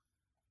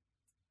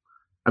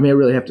I mean, I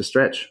really have to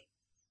stretch.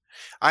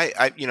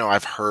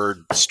 I've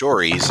heard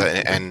stories,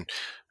 and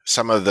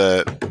some of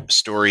the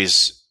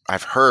stories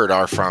I've heard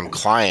are from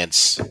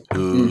clients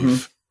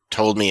who've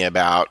told me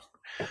about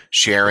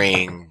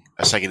sharing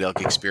a psychedelic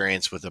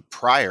experience with a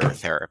prior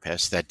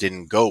therapist that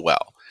didn't go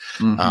well,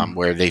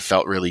 where they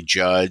felt really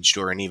judged,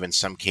 or in even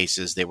some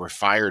cases they were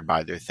fired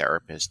by their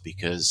therapist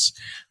because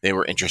they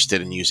were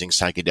interested in using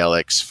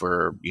psychedelics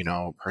for,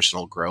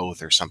 personal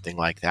growth or something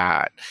like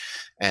that.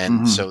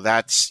 And so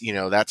that's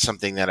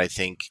something that I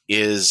think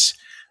is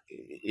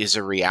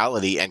a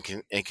reality and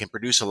can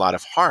produce a lot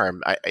of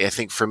harm. I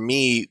think for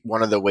me,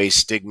 one of the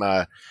ways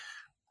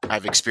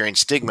I've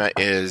experienced stigma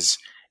is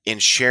in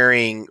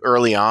sharing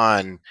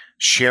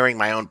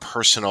my own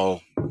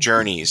personal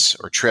journeys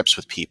or trips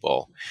with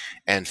people,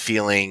 and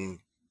feeling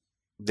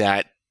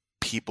that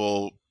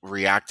people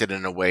reacted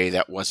in a way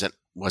that wasn't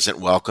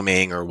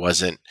welcoming or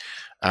wasn't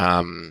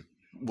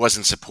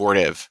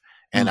supportive.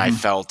 And I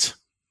felt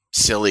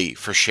silly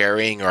for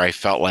sharing, or I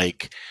felt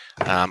like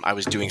I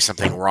was doing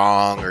something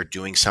wrong or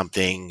doing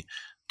something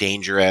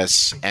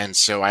dangerous. And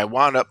so I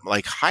wound up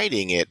like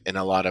hiding it in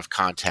a lot of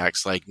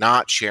contexts, like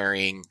not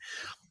sharing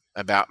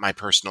about my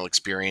personal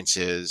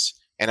experiences.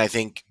 And I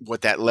think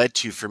what that led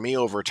to for me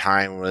over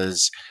time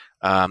was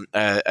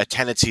a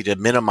tendency to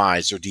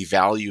minimize or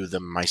devalue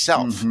them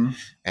myself,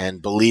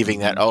 and believing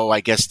that,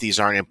 I guess these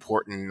aren't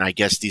important. I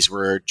guess these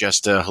were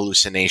just a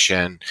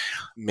hallucination.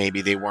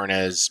 Maybe they weren't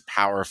as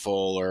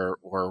powerful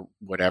or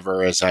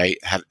whatever as I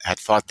had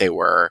thought they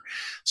were.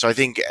 So I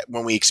think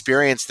when we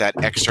experience that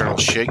external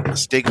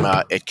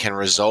stigma, it can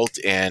result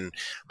in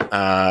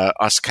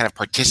us kind of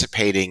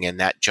participating in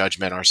that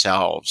judgment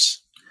ourselves.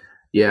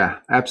 Yeah,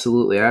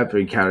 absolutely. I've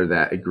encountered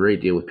that a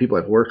great deal with people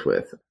I've worked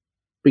with,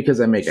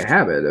 because I make a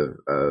habit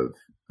of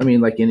I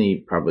mean, like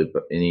any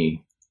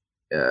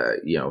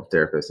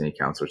therapist, any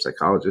counselor,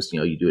 psychologist,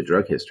 you do a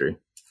drug history.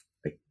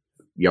 Like,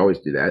 you always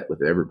do that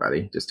with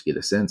everybody, just to get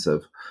a sense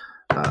of,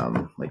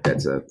 like,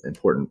 that's an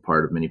important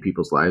part of many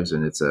people's lives,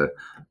 and it's a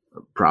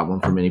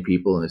problem for many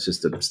people, and it's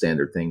just a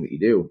standard thing that you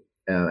do.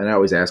 And I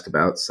always ask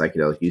about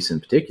psychedelic use in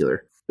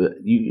particular.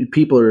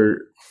 People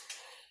are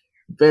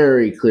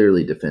very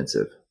clearly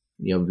defensive.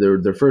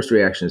 Their first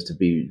reaction is to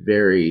be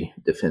very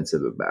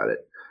defensive about it.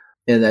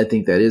 And I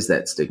think that is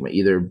that stigma,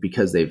 either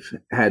because they've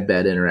had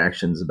bad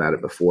interactions about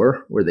it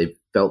before, where they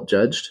felt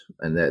judged,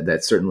 and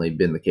that's certainly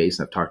been the case.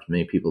 And I've talked to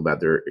many people about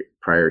their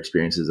prior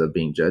experiences of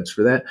being judged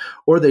for that,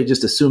 or they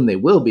just assume they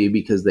will be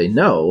because they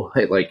know,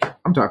 hey, like,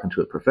 I'm talking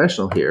to a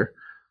professional here.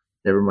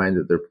 Never mind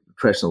that the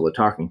professional they're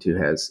talking to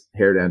has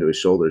hair down to his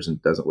shoulders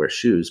and doesn't wear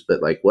shoes,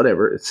 but like,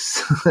 whatever.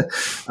 It's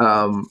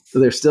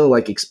they're still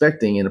like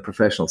expecting in a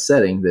professional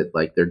setting that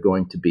like they're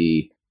going to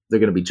be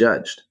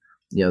judged.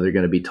 They're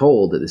going to be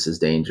told that this is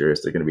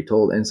dangerous. They're going to be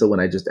told. And so when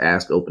I just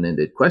ask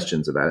open-ended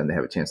questions about it and they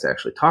have a chance to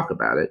actually talk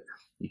about it,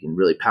 you can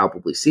really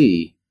palpably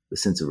see the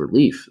sense of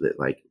relief that,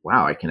 like,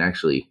 wow, I can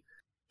actually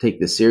take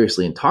this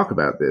seriously and talk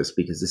about this,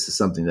 because this is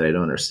something that I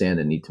don't understand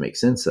and need to make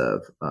sense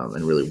of,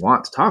 and really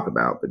want to talk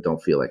about, but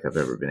don't feel like I've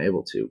ever been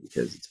able to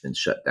because it's been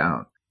shut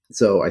down.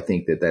 So I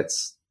think that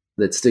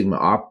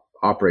stigma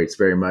operates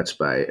very much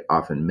by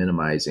often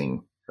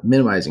minimizing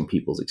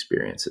people's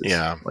experiences,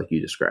 like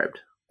you described.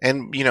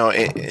 And,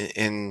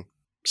 in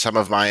some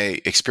of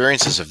my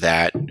experiences of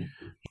that,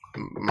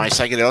 my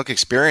psychedelic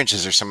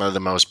experiences are some of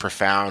the most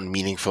profound,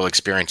 meaningful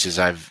experiences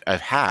I've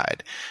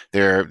had.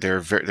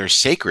 They're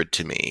sacred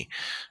to me.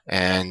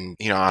 And,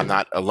 I'm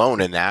not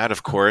alone in that,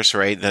 of course,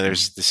 right?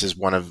 This is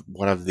one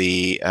of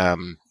the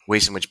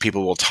ways in which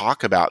people will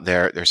talk about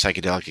their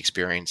psychedelic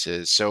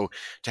experiences. So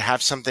to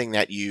have something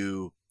that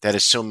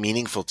is so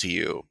meaningful to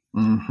you,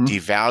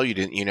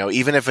 devalued, and,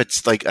 even if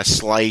it's like a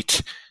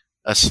slight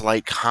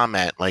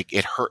comment, like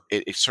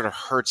it sort of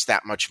hurts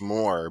that much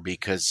more,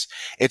 because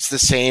it's the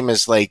same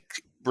as like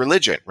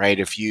religion, right?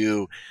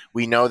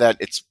 We know that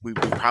we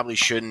probably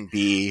shouldn't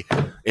be,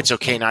 it's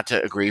okay not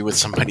to agree with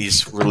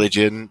somebody's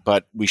religion,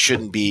 but we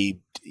shouldn't be,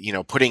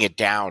 putting it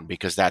down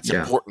because that's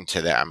important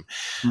to them.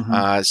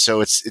 So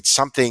it's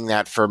something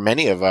that for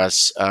many of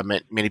us,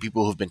 many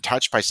people who've been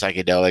touched by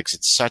psychedelics,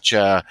 it's such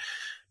a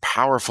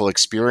powerful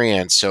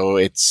experience. So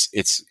it's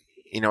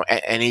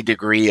any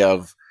degree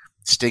of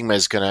stigma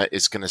is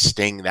gonna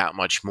sting that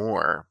much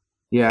more.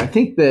 Yeah, I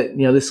think that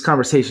this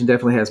conversation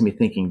definitely has me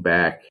thinking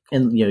back,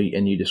 and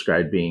and you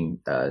described being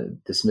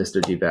dismissed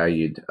or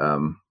devalued,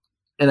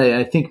 and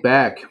I think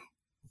back,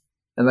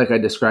 and like I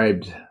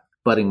described,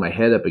 butting my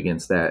head up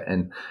against that,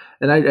 and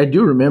I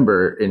do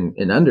remember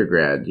in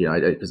undergrad,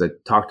 because I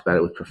talked about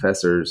it with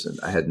professors, and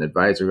I had an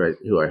advisor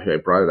who I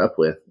brought it up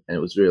with, and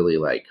it was really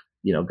like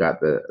got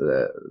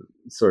the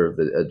sort of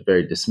a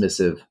very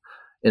dismissive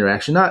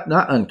interaction, not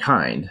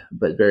unkind,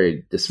 but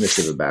very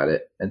dismissive about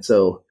it. And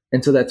so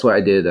that's why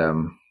I did,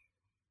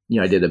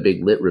 I did a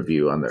big lit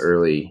review on the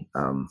early,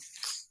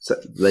 so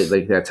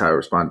like that's how I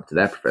responded to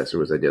that professor,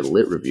 was I did a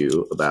lit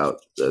review about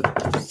the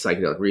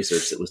psychedelic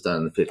research that was done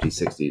in the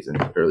 50s, 60s,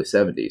 and early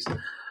 70s.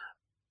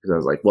 Because I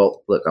was like,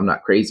 well, look, I'm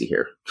not crazy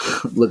here.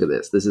 Look at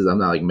this. I'm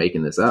not like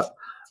making this up.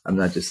 I'm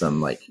not just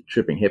some like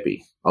tripping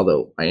hippie,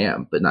 although I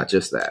am, but not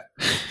just that.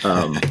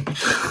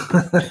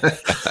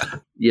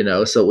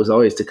 So it was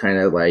always to kind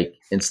of like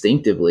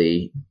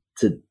instinctively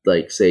to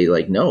like say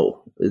like,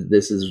 no,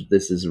 this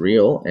is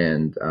real.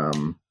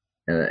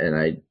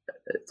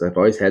 I've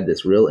always had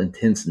this real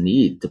intense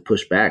need to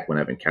push back when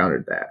I've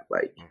encountered that.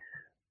 Like,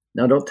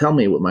 no, don't tell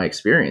me what my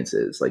experience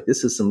is. Like,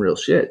 this is some real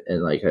shit.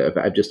 And like,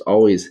 I've just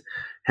always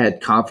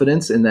had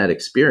confidence in that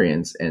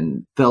experience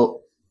and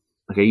felt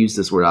like I use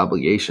this word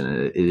obligation.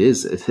 And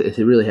it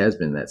really has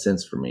been that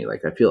sense for me.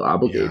 Like, I feel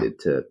obligated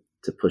to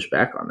push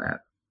back on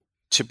that.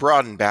 To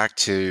broaden back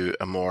to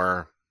a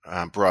more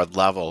broad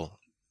level,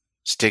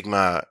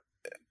 stigma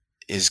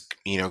is,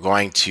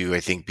 going to, I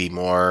think, be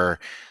more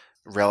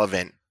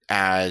relevant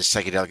as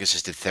psychedelic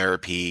assisted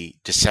therapy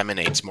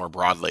disseminates more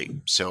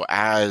broadly. So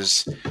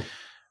as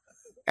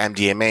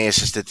MDMA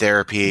assisted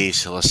therapy,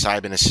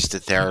 psilocybin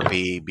assisted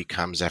therapy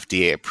becomes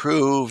FDA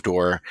approved,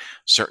 or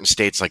certain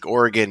states like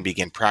Oregon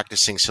begin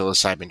practicing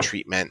psilocybin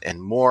treatment,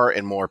 and more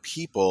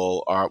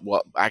people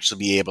will actually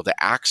be able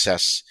to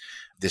access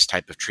this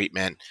type of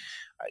treatment.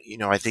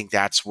 I think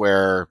that's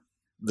where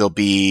there'll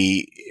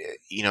be,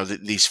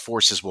 these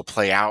forces will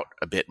play out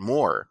a bit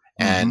more,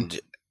 and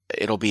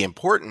it'll be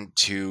important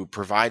to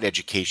provide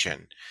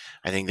education.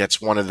 I think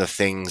that's one of the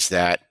things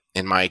that,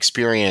 in my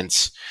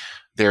experience,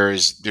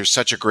 there's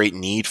such a great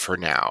need for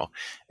now.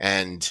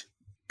 And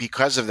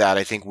because of that,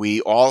 I think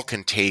we all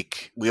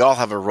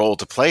have a role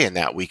to play in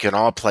that. We can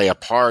all play a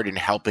part in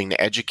helping to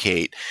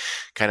educate,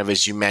 kind of,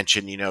 as you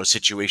mentioned,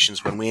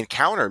 situations when we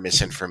encounter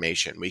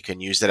misinformation. We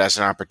can use that as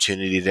an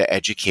opportunity to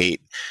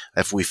educate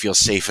if we feel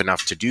safe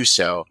enough to do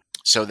so.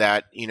 So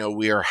that,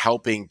 we are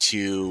helping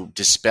to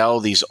dispel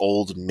these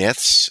old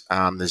myths,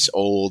 this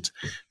old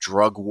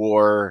drug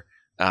war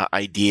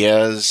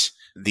ideas,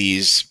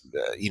 these,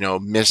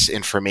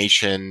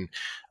 misinformation,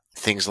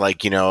 things like,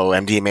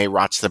 MDMA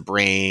rots the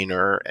brain,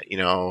 or,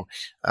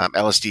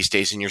 LSD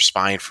stays in your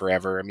spine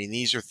forever. I mean,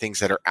 these are things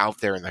that are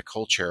out there in the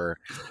culture.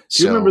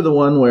 Do you remember the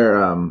one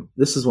where,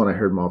 this is one I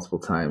heard multiple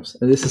times,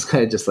 and this is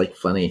kind of just like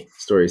funny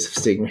stories of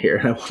stigma here.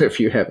 And I wonder if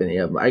you have any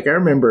of them. Like, I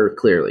remember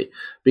clearly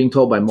being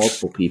told by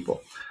multiple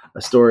people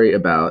a story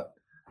about,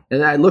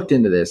 and I looked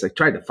into this, I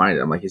tried to find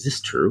it. I'm like, is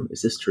this true?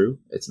 Is this true?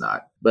 It's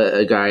not. But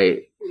a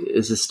guy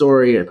is a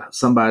story about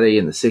somebody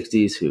in the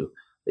 60s who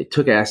they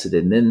took acid,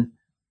 and then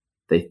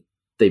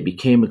they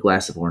became a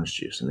glass of orange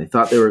juice, and they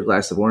thought they were a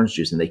glass of orange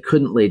juice, and they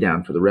couldn't lay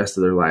down for the rest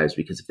of their lives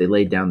because if they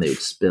laid down, they would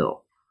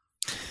spill,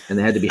 and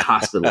they had to be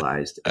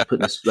hospitalized and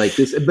put in like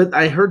this. But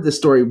I heard this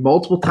story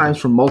multiple times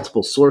from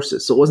multiple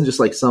sources, so it wasn't just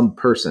like some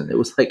person. It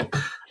was like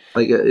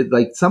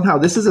somehow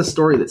this is a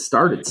story that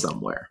started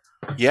somewhere.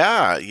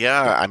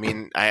 Yeah. I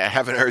mean, I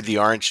haven't heard the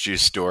orange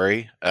juice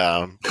story,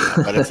 but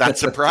it's not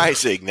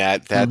surprising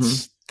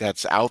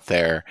that's out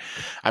there.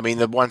 I mean,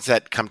 the ones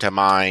that come to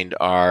mind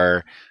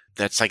are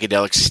that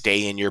psychedelics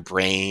stay in your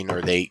brain,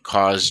 or they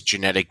cause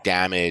genetic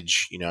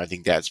damage. I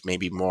think that's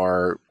maybe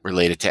more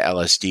related to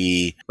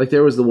LSD. Like,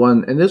 there was the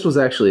one, and this was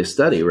actually a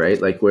study,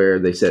 right? Like, where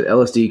they said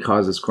LSD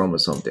causes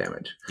chromosome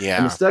damage. Yeah.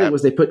 And the study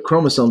was they put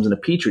chromosomes in a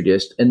petri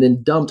dish and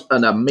then dumped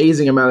an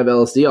amazing amount of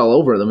LSD all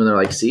over them. And they're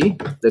like, see,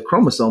 the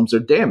chromosomes are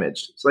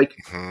damaged. It's like,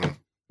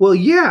 well,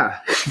 yeah,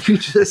 you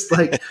just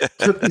like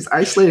took these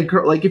isolated,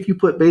 like if you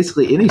put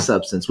basically any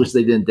substance, which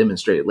they didn't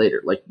demonstrate it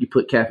later, like you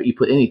put caffeine, you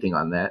put anything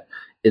on that,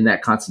 in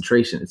that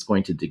concentration, it's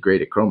going to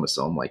degrade a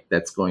chromosome. Like,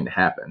 that's going to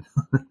happen.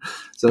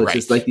 So it's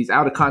just like these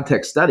out of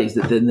context studies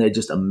that then they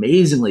just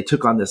amazingly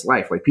took on this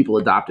life. Like, people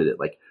adopted it.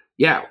 Like,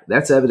 yeah,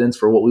 that's evidence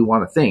for what we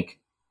want to think.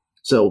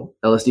 So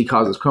LSD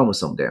causes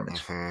chromosome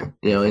damage,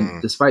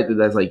 and despite that,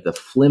 that's like the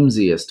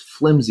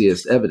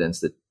flimsiest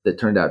evidence that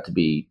turned out to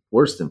be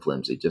worse than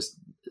flimsy, just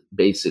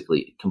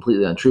basically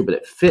completely untrue, but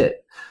it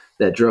fit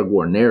that drug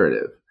war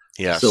narrative.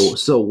 Yes.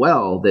 So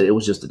well that it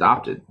was just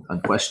adopted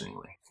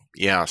unquestioningly.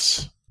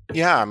 Yes.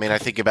 Yeah, I mean, I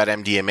think about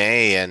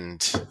MDMA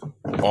and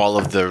all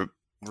of the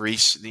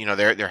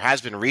there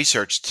has been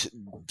research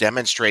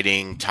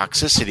demonstrating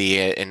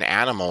toxicity in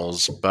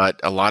animals, but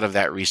a lot of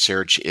that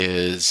research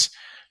is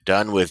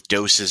done with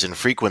doses and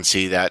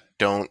frequency that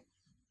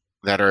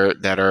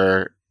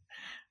are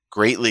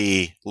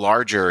greatly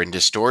larger and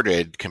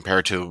distorted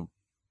compared to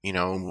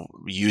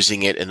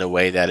using it in the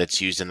way that it's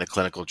used in the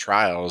clinical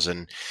trials.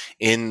 And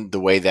in the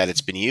way that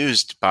it's been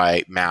used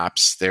by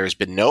MAPS, there's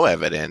been no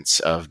evidence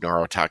of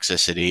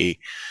neurotoxicity.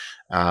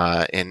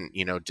 And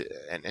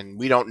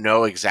we don't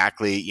know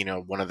exactly,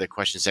 one of the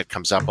questions that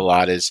comes up a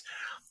lot is,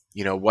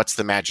 what's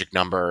the magic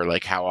number?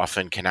 Like, how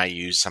often can I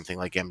use something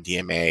like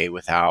MDMA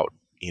without,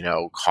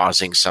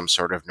 causing some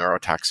sort of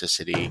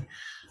neurotoxicity?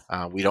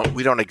 We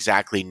don't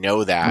exactly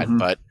know that,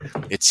 but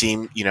it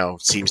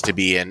seems to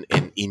be in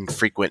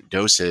infrequent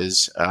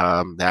doses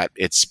that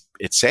it's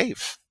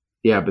safe.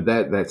 Yeah, but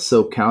that's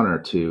so counter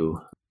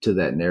to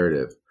that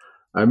narrative.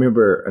 I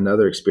remember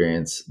another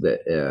experience that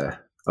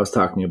I was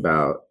talking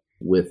about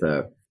with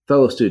a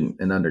fellow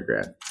student in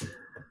undergrad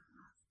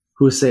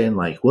who was saying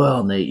like,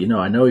 well, Nate,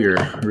 I know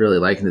you're really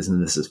liking this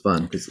and this is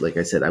fun because, like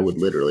I said, I would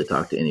literally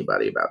talk to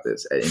anybody about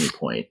this at any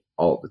point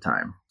all the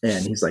time.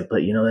 And he's like,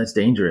 but that's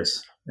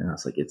dangerous. And I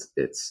was like,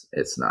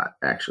 it's not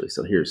actually.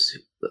 So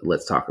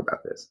let's talk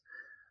about this.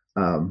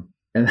 And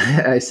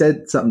I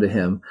said something to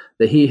him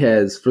that he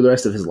has for the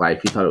rest of his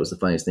life. He thought it was the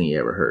funniest thing he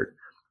ever heard.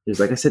 He was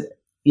like, I said,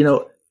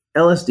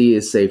 LSD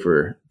is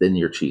safer than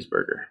your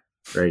cheeseburger,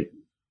 right?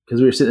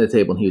 Because we were sitting at the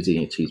table and he was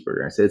eating a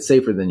cheeseburger. I said, it's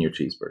safer than your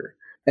cheeseburger.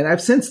 And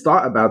I've since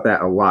thought about that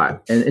a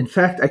lot. And in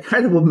fact, I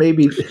kind of will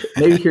maybe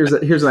here's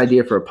an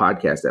idea for a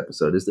podcast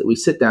episode is that we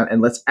sit down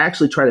and let's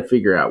actually try to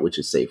figure out which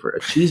is safer, a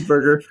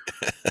cheeseburger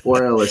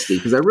or LSD.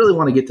 Because I really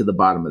want to get to the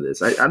bottom of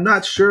this. I'm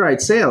not sure I'd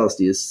say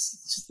LSD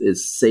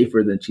is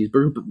safer than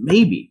cheeseburger, but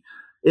maybe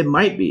it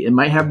might be. It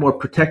might have more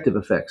protective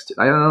effects.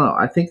 I don't know.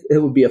 I think it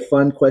would be a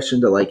fun question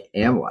to like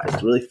analyze,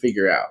 to really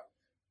figure out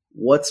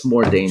what's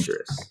more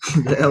dangerous,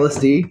 the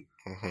LSD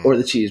or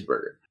the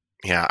cheeseburger.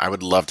 Yeah, I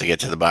would love to get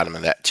to the bottom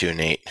of that too,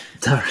 Nate.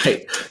 All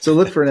right. So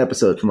look for an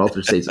episode from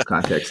Altered States of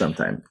Context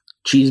sometime.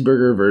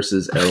 Cheeseburger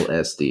versus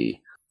LSD.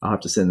 I'll have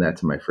to send that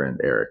to my friend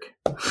Eric.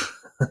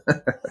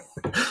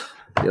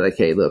 Be like,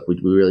 hey, look, we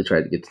really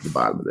tried to get to the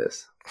bottom of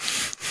this.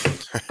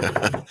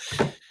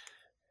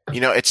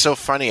 It's so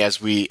funny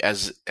as we're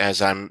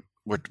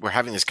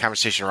having this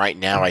conversation right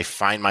now, I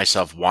find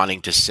myself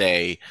wanting to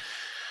say,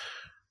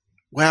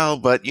 well,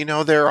 but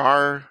there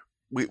are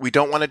we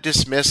don't want to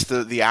dismiss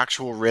the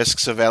actual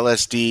risks of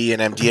LSD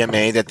and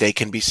MDMA, that they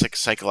can be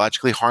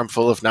psychologically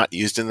harmful if not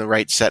used in the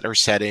right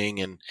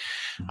setting. And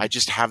I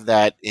just have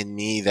that in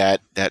me,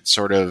 that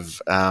sort of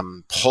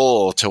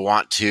pull to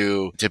want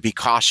to be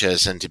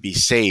cautious and to be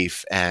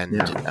safe. And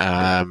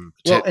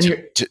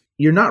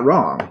you're not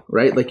wrong,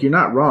 right? Like, you're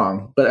not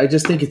wrong, but I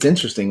just think it's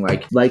interesting.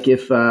 Like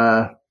if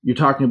you're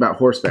talking about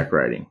horseback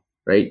riding,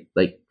 right?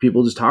 Like,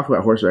 people just talk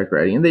about horseback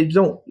riding and they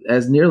don't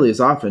as nearly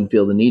as often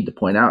feel the need to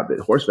point out that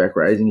horseback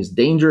riding is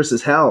dangerous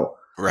as hell.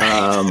 Right.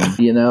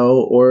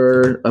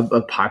 Or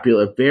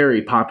a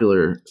very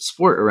popular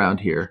sport around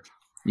here,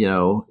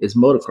 is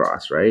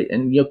motocross, right?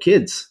 And,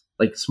 kids,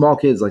 like small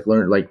kids, ride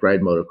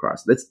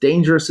motocross. That's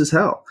dangerous as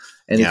hell.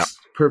 And it's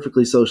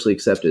perfectly socially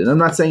accepted. And I'm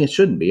not saying it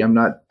shouldn't be. I'm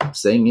not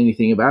saying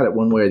anything about it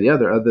one way or the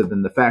other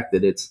than the fact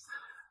that it's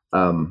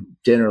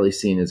generally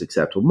seen as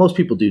acceptable. Most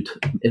people do,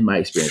 in my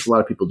experience, a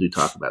lot of people do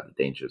talk about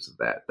the dangers of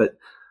that. But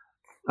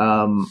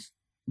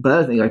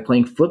I think, like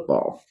playing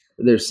football,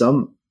 there's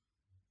some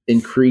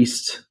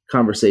increased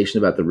conversation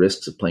about the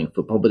risks of playing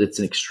football, but it's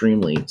an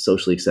extremely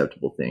socially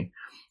acceptable thing.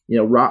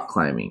 Rock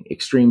climbing,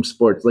 extreme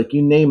sports, like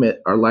you name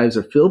it, our lives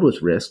are filled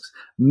with risks.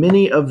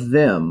 Many of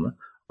them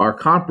are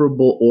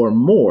comparable or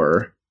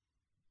more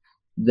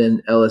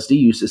than LSD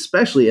use,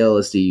 especially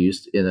LSD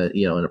used in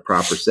a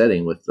proper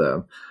setting with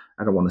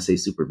I don't want to say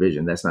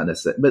supervision. That's not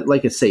necessary, but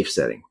like a safe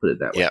setting, put it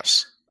that way.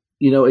 Yes.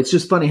 It's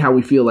just funny how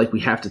we feel like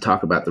we have to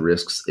talk about the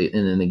risks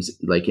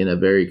in a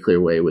very clear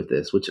way with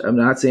this, which I'm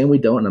not saying we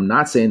don't, and I'm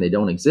not saying they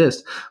don't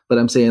exist, but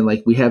I'm saying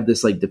like we have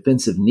this like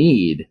defensive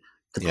need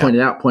to point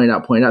it out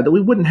that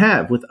we wouldn't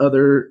have with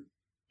other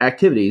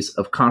activities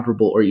of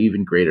comparable or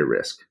even greater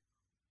risk.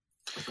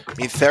 I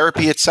mean,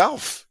 therapy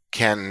itself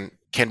can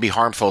be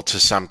harmful to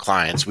some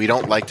clients. We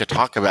don't like to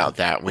talk about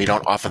that. We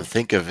don't often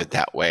think of it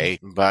that way,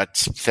 but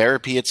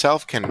therapy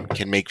itself can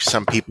make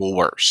some people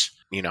worse.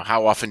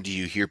 How often do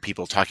you hear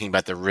people talking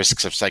about the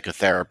risks of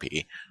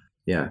psychotherapy?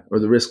 Yeah, or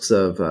the risks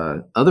of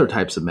other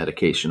types of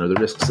medication, or the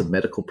risks of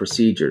medical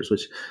procedures,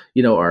 which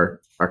are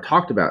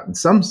talked about in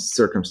some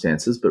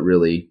circumstances, but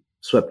really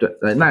swept.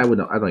 And I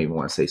don't even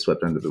want to say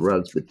swept under the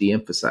rugs, but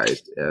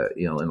de-emphasized.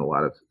 In a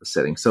lot of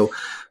settings. So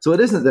it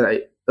isn't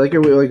that like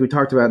we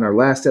talked about in our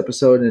last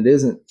episode, and it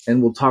isn't,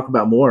 and we'll talk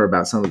about more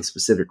about some of the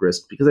specific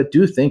risks because I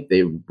do think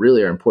they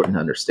really are important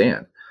to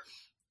understand,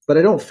 but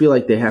I don't feel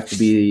like they have to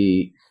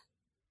be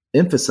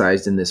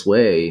emphasized in this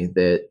way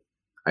that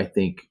I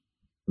think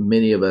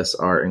many of us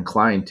are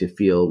inclined to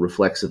feel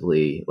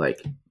reflexively like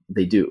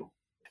they do.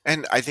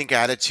 And I think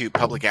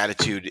public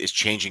attitude is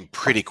changing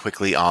pretty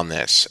quickly on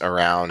this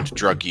around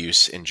drug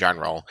use in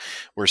general.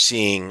 We're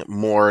seeing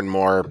more and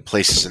more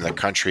places in the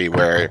country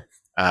where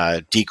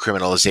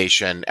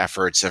decriminalization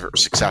efforts are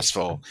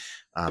successful.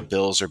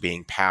 Bills are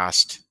being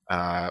passed,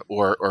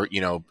 or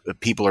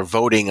people are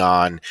voting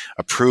on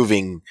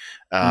approving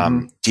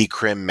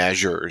decrim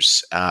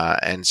measures.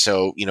 And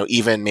so,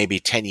 even maybe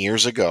 10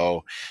 years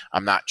ago,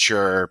 I'm not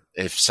sure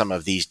if some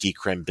of these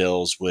decrim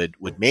bills would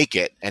make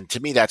it. And to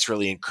me, that's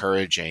really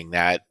encouraging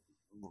that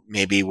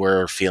maybe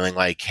we're feeling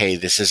like, hey,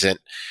 this isn't,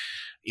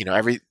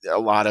 a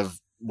lot of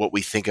what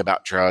we think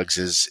about drugs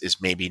is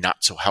maybe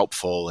not so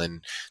helpful,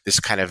 and this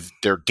kind of,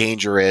 they're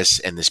dangerous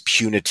and this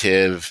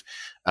punitive,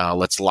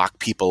 let's lock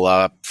people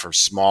up for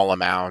small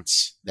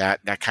amounts.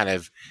 That kind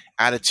of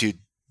attitude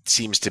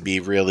seems to be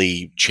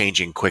really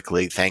changing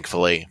quickly,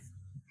 thankfully.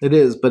 It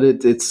is, but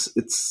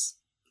it's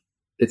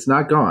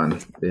not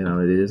gone.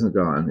 It isn't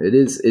gone. It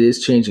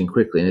is changing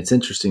quickly, and it's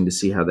interesting to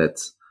see how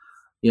that's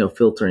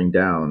filtering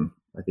down.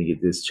 I think it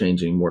is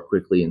changing more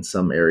quickly in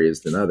some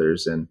areas than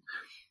others, and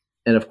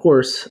of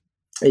course,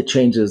 it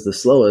changes the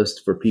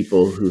slowest for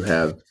people who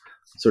have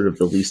sort of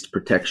the least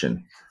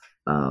protection.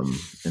 And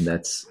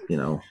that's,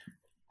 you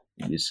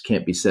just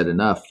can't be said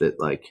enough that,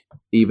 like,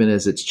 even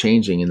as it's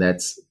changing, and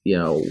that's,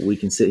 we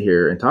can sit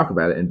here and talk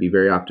about it and be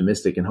very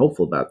optimistic and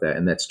hopeful about that.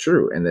 And that's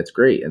true. And that's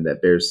great. And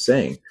that bears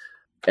saying.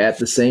 At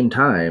the same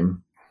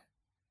time,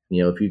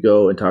 if you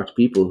go and talk to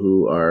people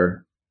who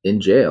are in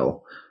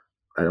jail,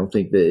 I don't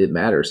think that it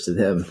matters to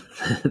them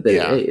that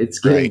hey, it's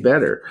getting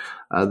better.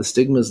 The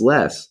stigma is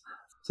less.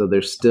 So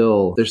there's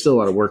still a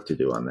lot of work to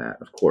do on that,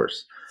 of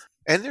course.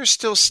 And there's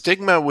still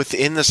stigma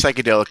within the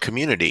psychedelic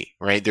community,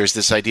 right? There's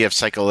this idea of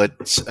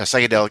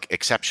psychedelic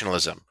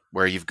exceptionalism,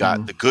 where you've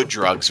got the good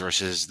drugs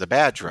versus the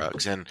bad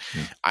drugs. And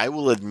I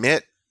will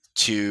admit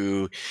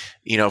to,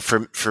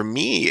 for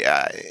me,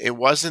 it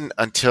wasn't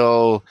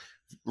until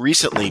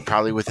recently,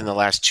 probably within the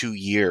last 2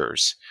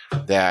 years,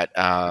 that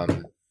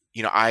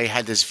I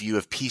had this view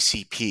of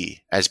PCP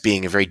as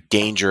being a very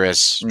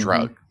dangerous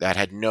drug that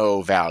had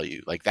no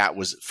value. Like, that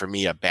was, for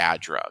me, a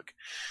bad drug.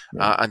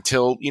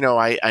 Until,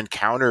 I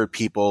encountered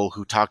people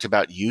who talked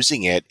about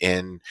using it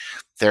in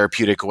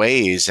therapeutic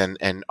ways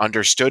and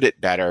understood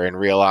it better and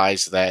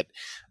realized that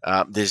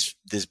this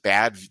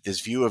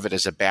view of it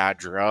as a bad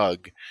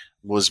drug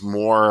was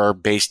more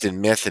based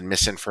in myth and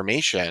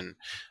misinformation,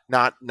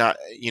 not and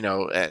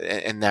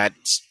that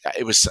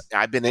it was.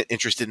 I've been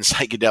interested in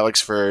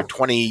psychedelics for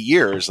 20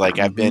 years. Like,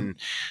 I've been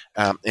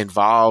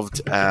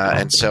involved,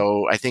 and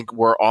so I think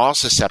we're all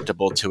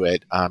susceptible to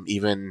it.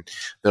 Even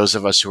those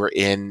of us who are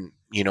in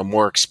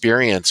more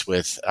experience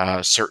with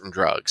certain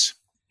drugs.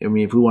 I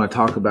mean, if we want to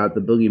talk about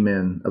the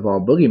boogeyman of all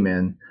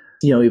boogeymen,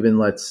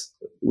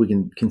 we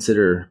can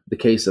consider the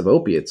case of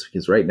opiates,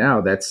 because right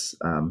now that's,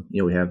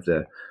 we have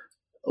the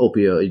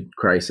opioid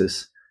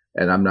crisis,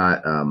 and I'm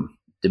not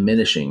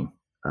diminishing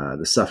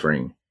the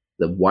suffering,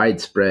 the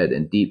widespread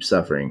and deep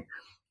suffering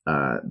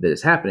that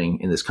is happening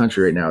in this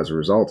country right now as a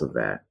result of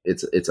that.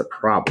 It's a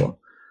problem.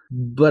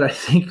 But I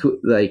think,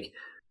 like,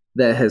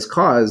 that has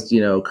caused,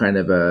 kind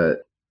of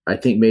I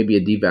think maybe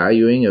a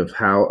devaluing of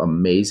how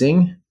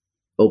amazing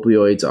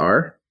opioids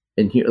are.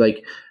 And here,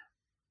 like,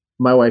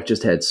 my wife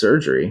just had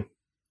surgery,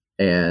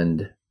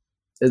 and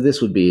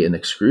this would be an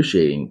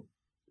excruciating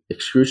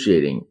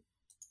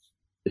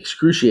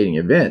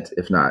event,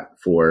 if not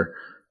for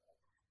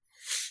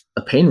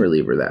a pain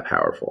reliever that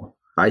powerful.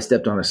 I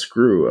stepped on a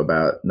screw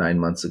about 9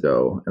 months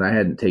ago, and I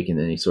hadn't taken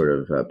any sort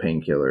of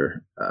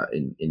painkiller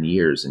in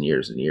years and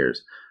years and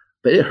years,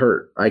 but it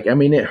hurt.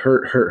 It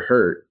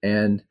hurt,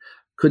 and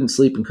couldn't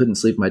sleep.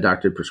 My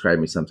doctor prescribed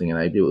me something,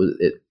 and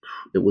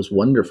it was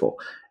wonderful.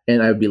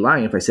 And I would be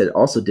lying if I said it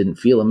also didn't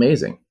feel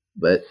amazing,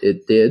 but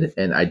it did.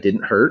 And I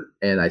didn't hurt,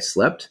 and I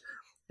slept,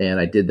 and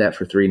I did that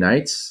for 3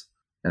 nights,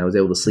 and I was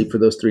able to sleep for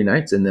those 3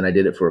 nights. And then I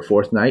did it for a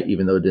 4th night,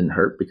 even though it didn't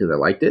hurt, because I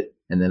liked it.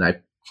 And then I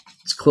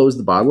closed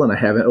the bottle, and I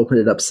haven't opened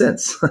it up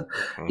since.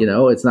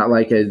 It's not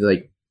like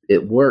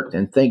it worked,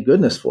 and thank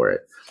goodness for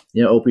it.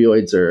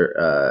 Opioids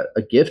are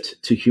a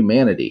gift to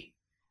humanity,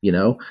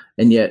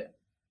 and yet,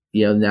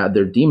 now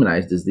they're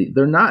demonized as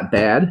they're not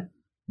bad.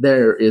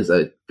 There is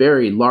a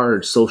very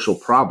large social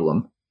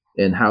problem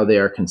in how they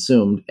are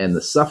consumed, and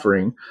the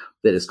suffering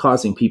that is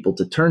causing people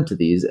to turn to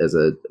these as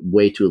a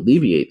way to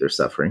alleviate their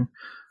suffering.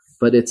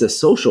 But it's a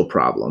social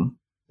problem,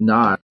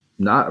 not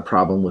a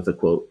problem with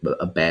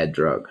a bad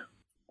drug.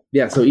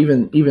 Yeah. So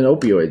even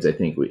opioids, I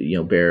think,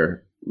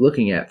 bear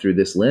looking at through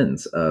this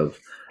lens of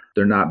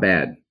they're not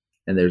bad,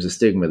 and there's a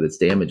stigma that's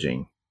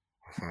damaging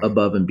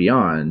above and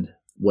beyond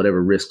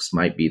whatever risks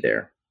might be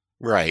there.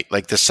 Right.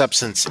 Like the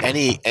substance,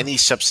 any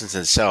substance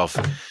in itself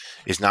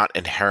is not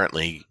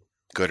inherently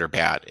good or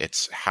bad.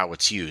 It's how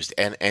it's used.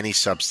 And any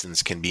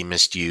substance can be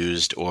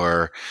misused,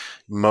 or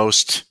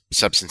most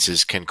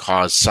substances can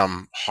cause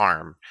some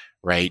harm,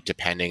 right?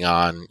 Depending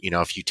on,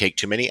 if you take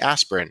too many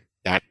aspirin,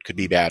 that could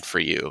be bad for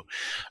you.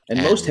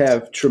 And most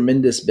have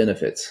tremendous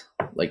benefits,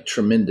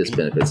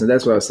 benefits. And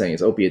that's what I was saying,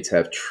 is opiates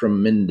have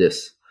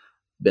tremendous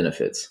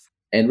benefits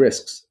and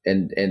risks.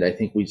 And I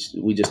think we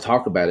just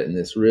talk about it in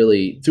this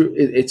really,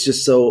 it's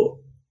just so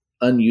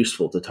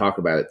unuseful to talk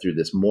about it through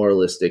this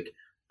moralistic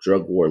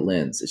drug war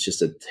lens. It's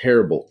just a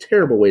terrible,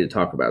 terrible way to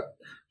talk about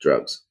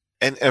drugs.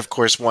 And of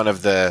course, one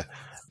of the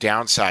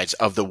downsides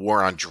of the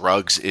war on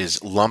drugs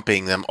is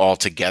lumping them all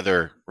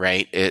together,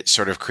 right? It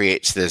sort of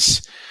creates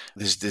this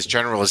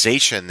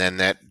generalization then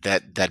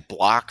that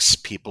blocks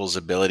people's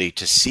ability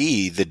to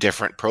see the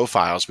different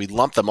profiles. We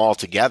lump them all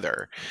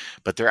together,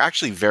 but they're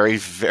actually very,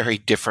 very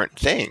different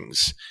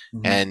things.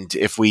 Mm-hmm. And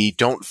if we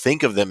don't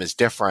think of them as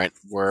different,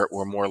 we're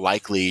more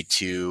likely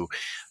to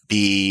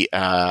be,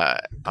 to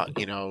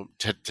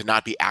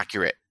not be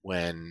accurate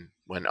when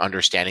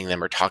understanding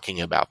them or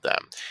talking about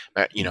them.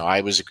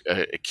 I was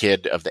a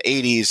kid of the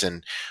 80s,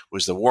 and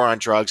was the war on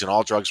drugs, and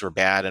all drugs were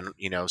bad. And,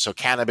 so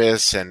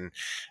cannabis and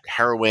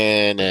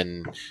heroin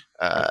and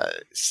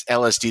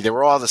LSD, they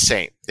were all the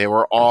same. They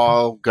were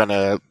all going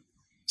to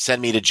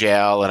send me to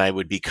jail, and I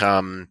would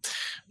become,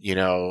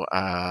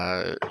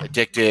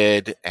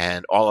 addicted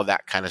and all of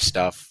that kind of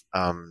stuff.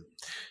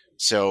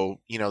 So,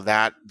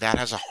 that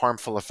has a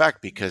harmful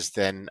effect, because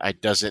then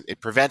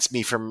it prevents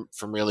me from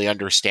really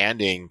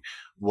understanding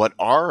what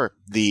are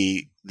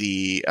the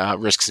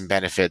risks and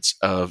benefits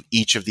of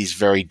each of these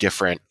very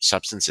different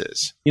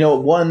substances.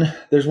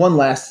 There's one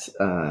last,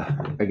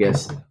 I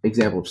guess,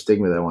 example of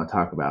stigma that I want to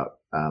talk about.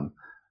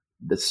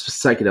 That's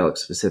psychedelic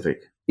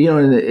specific.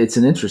 And it's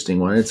an interesting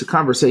one. It's a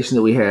conversation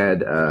that we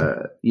had,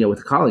 with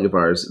a colleague of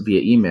ours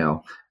via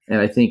email.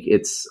 And I think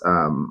it's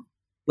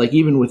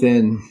even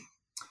within,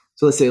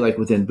 so let's say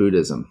within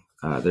Buddhism,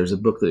 there's a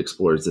book that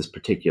explores this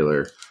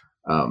particular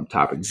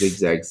topic,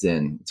 Zigzag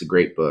Zen. It's a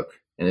great book.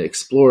 And it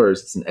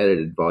explores, it's an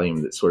edited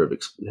volume that sort of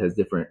has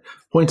different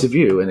points of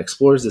view and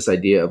explores this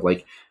idea of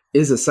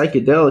is a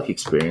psychedelic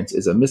experience,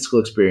 is a mystical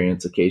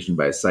experience occasioned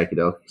by a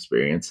psychedelic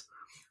experience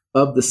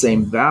of the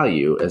same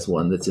value as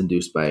one that's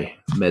induced by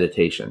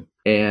meditation.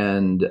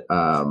 And there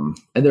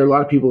are a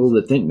lot of people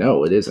that think,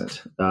 no, it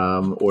isn't,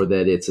 or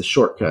that it's a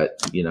shortcut,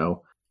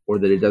 or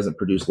that it doesn't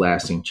produce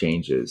lasting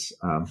changes,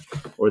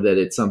 or that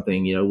it's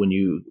something, when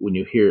you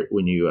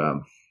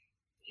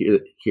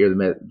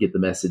get the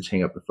message,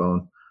 hang up the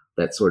phone,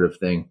 that sort of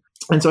thing.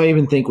 And so I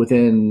even think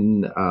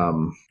within,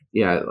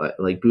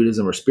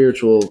 Buddhism or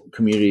spiritual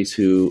communities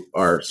who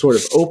are sort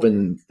of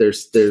open,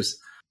 there's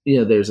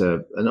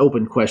an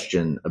open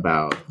question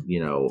about,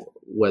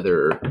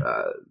 whether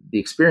the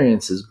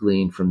experiences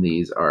gleaned from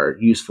these are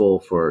useful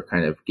for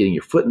kind of getting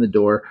your foot in the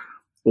door,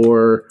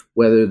 or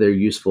whether they're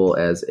useful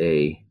as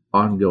a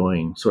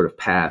ongoing sort of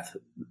path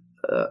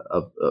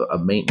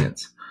of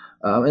maintenance.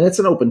 And it's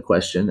an open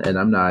question, and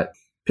I'm not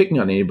picking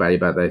on anybody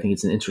about that. I think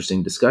it's an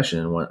interesting discussion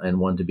and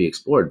one to be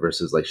explored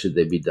versus should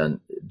they be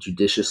done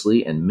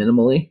judiciously and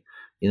minimally,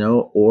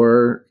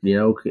 or,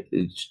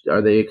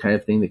 are they a kind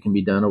of thing that can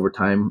be done over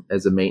time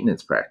as a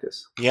maintenance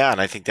practice? Yeah.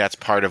 And I think that's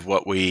part of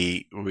what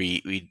we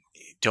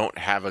don't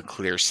have a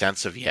clear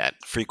sense of yet.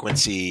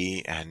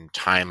 Frequency and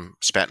time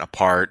spent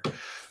apart.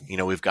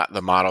 We've got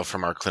the model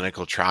from our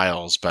clinical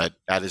trials, but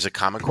that is a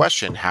common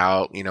question.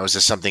 How, is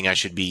this something I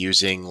should be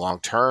using long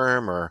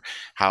term, or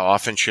how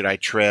often should I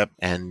trip?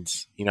 And,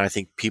 I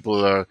think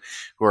people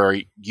who are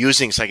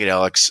using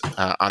psychedelics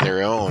on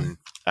their own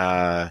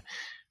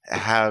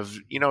have,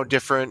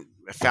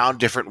 found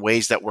different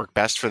ways that work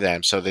best for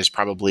them. So there's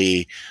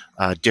probably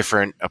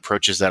different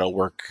approaches that'll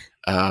work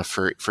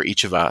for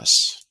each of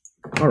us.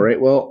 All right.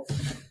 Well,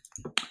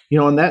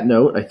 on that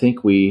note, I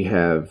think we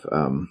have,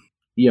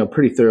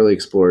 pretty thoroughly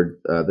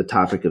explored the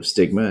topic of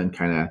stigma and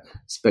kind of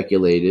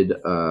speculated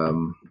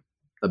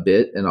a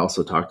bit, and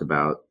also talked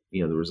about,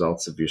 the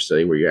results of your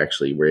study where you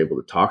actually were able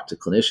to talk to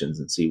clinicians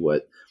and see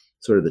what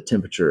sort of the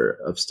temperature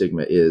of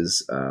stigma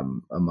is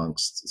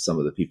amongst some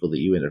of the people that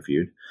you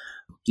interviewed.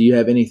 Do you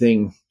have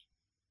anything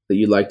that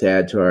you'd like to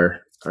add to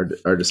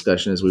our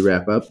discussion as we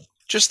wrap up?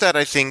 Just that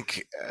I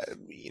think,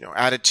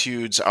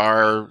 attitudes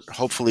are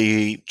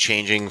hopefully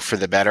changing for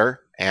the better.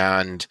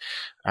 And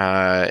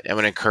I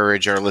would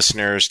encourage our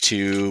listeners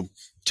to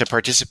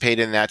participate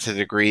in that to the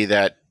degree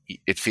that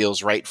it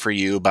feels right for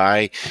you,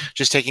 by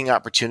just taking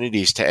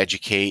opportunities to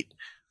educate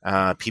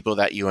people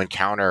that you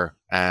encounter.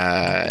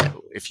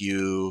 If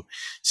you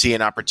see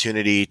an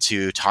opportunity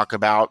to talk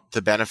about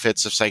the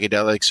benefits of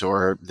psychedelics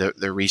or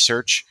the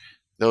research,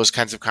 those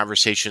kinds of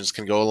conversations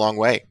can go a long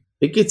way.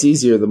 It gets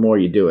easier the more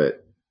you do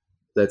it.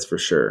 That's for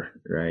sure,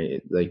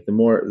 right? I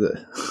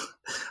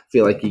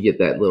feel like you get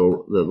the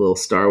little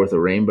star with a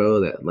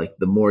rainbow, that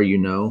the more you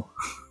know.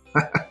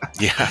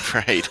 Yeah,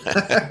 right.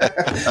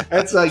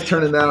 That's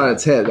turning that on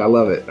its head. I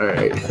love it. All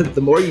right. The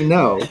more you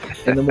know,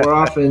 and the more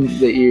often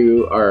that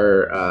you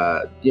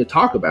are,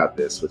 talk about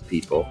this with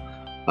people,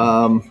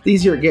 the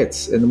easier it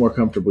gets and the more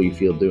comfortable you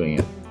feel doing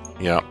it.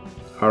 Yeah.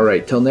 All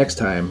right. Till next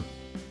time,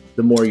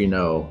 the more you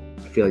know.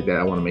 I feel like that.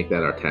 I want to make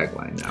that our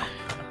tagline now.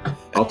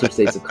 Altered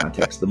states of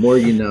context. The more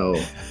you know.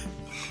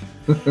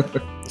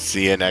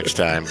 See you next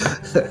time.